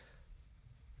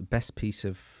best piece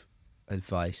of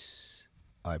advice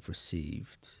I've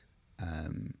received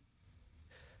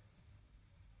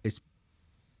is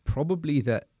probably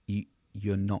that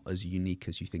you're not as unique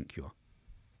as you think you are.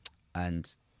 And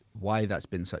why that's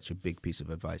been such a big piece of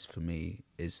advice for me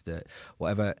is that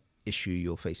whatever issue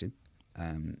you're facing,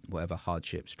 whatever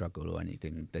hardship, struggle or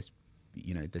anything, there's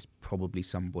probably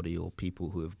somebody or people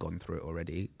who have gone through it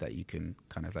already that you can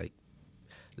kind of like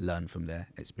learn from their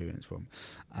experience from.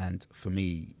 And for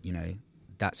me,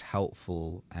 that's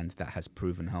helpful, and that has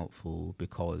proven helpful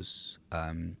because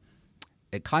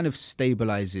it kind of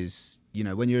stabilizes,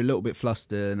 when you're a little bit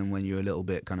flustered and when you're a little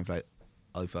bit kind of like,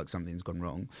 oh fuck, something's gone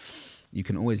wrong. You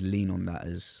can always lean on that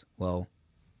as, well,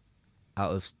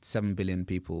 out of 7 billion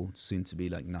people, soon to be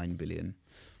like 9 billion,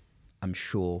 I'm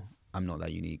sure I'm not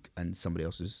that unique and somebody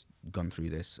else has gone through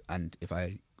this. And if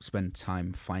I spend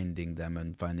time finding them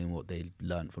and finding what they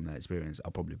learned from that experience,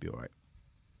 I'll probably be all right.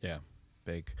 Yeah,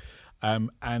 big.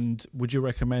 And would you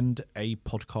recommend a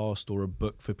podcast or a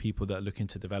book for people that are looking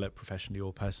to develop professionally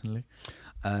or personally?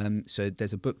 So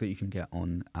there's a book that you can get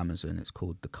on Amazon. It's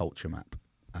called The Culture Map.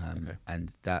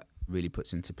 And that really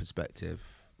puts into perspective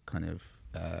kind of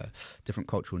different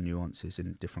cultural nuances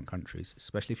in different countries,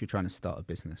 especially if you're trying to start a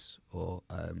business or,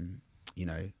 or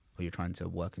you're trying to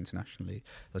work internationally.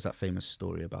 There's that famous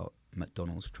story about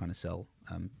McDonald's trying to sell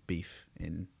beef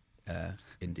in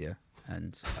India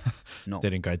and not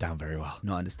Didn't go down very well.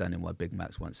 Not understanding why Big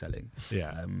Macs weren't selling.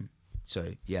 Yeah.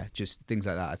 So yeah, just things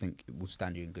like that. I think it will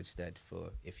stand you in good stead for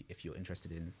if you're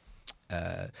interested in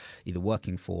either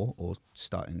working for or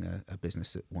starting a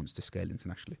business that wants to scale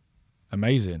internationally.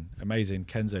 Amazing.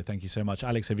 Kenzo, thank you so much.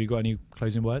 Alex, have you got any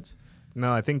closing words?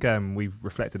 No, I think we've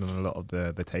reflected on a lot of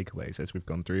the takeaways as we've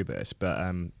gone through this,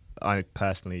 but I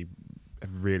personally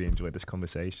have really enjoyed this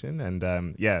conversation, and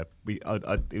I'd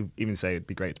even say it'd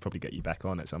be great to probably get you back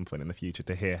on at some point in the future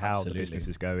to hear how the business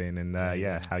is going, and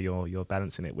how you're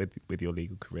balancing it with your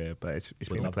legal career. But it's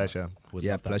been a pleasure.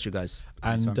 Pleasure, guys.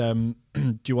 And do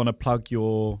you want to plug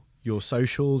your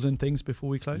socials and things before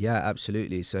we close? Yeah,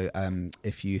 absolutely. So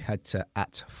if you head to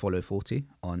 @follow40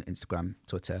 on Instagram,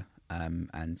 Twitter,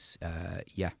 and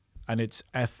it's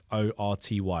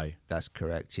FORTY. That's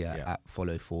correct. Yeah.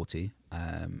 @follow40.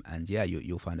 And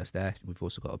you'll find us there. We've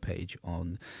also got a page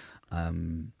on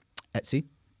Etsy.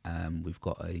 We've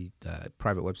got a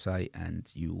private website,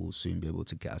 and you will soon be able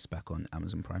to get us back on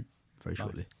Amazon Prime very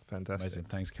shortly. Fantastic. Amazing.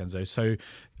 Thanks, Kenzo. So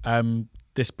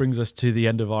this brings us to the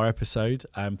end of our episode.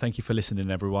 Thank you for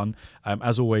listening, everyone.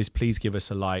 As always, please give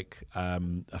us a like,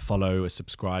 a follow, a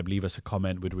subscribe, leave us a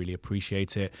comment. We'd really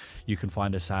appreciate it. You can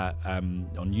find us at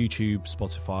on YouTube,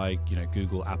 Spotify,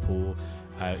 Google, Apple.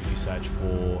 If you search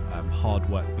for Hard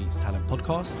Work Beats Talent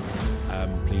podcast,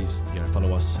 please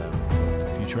follow us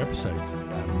for future episodes.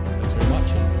 Thanks very much,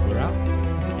 and we're out.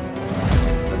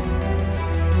 Thanks, guys.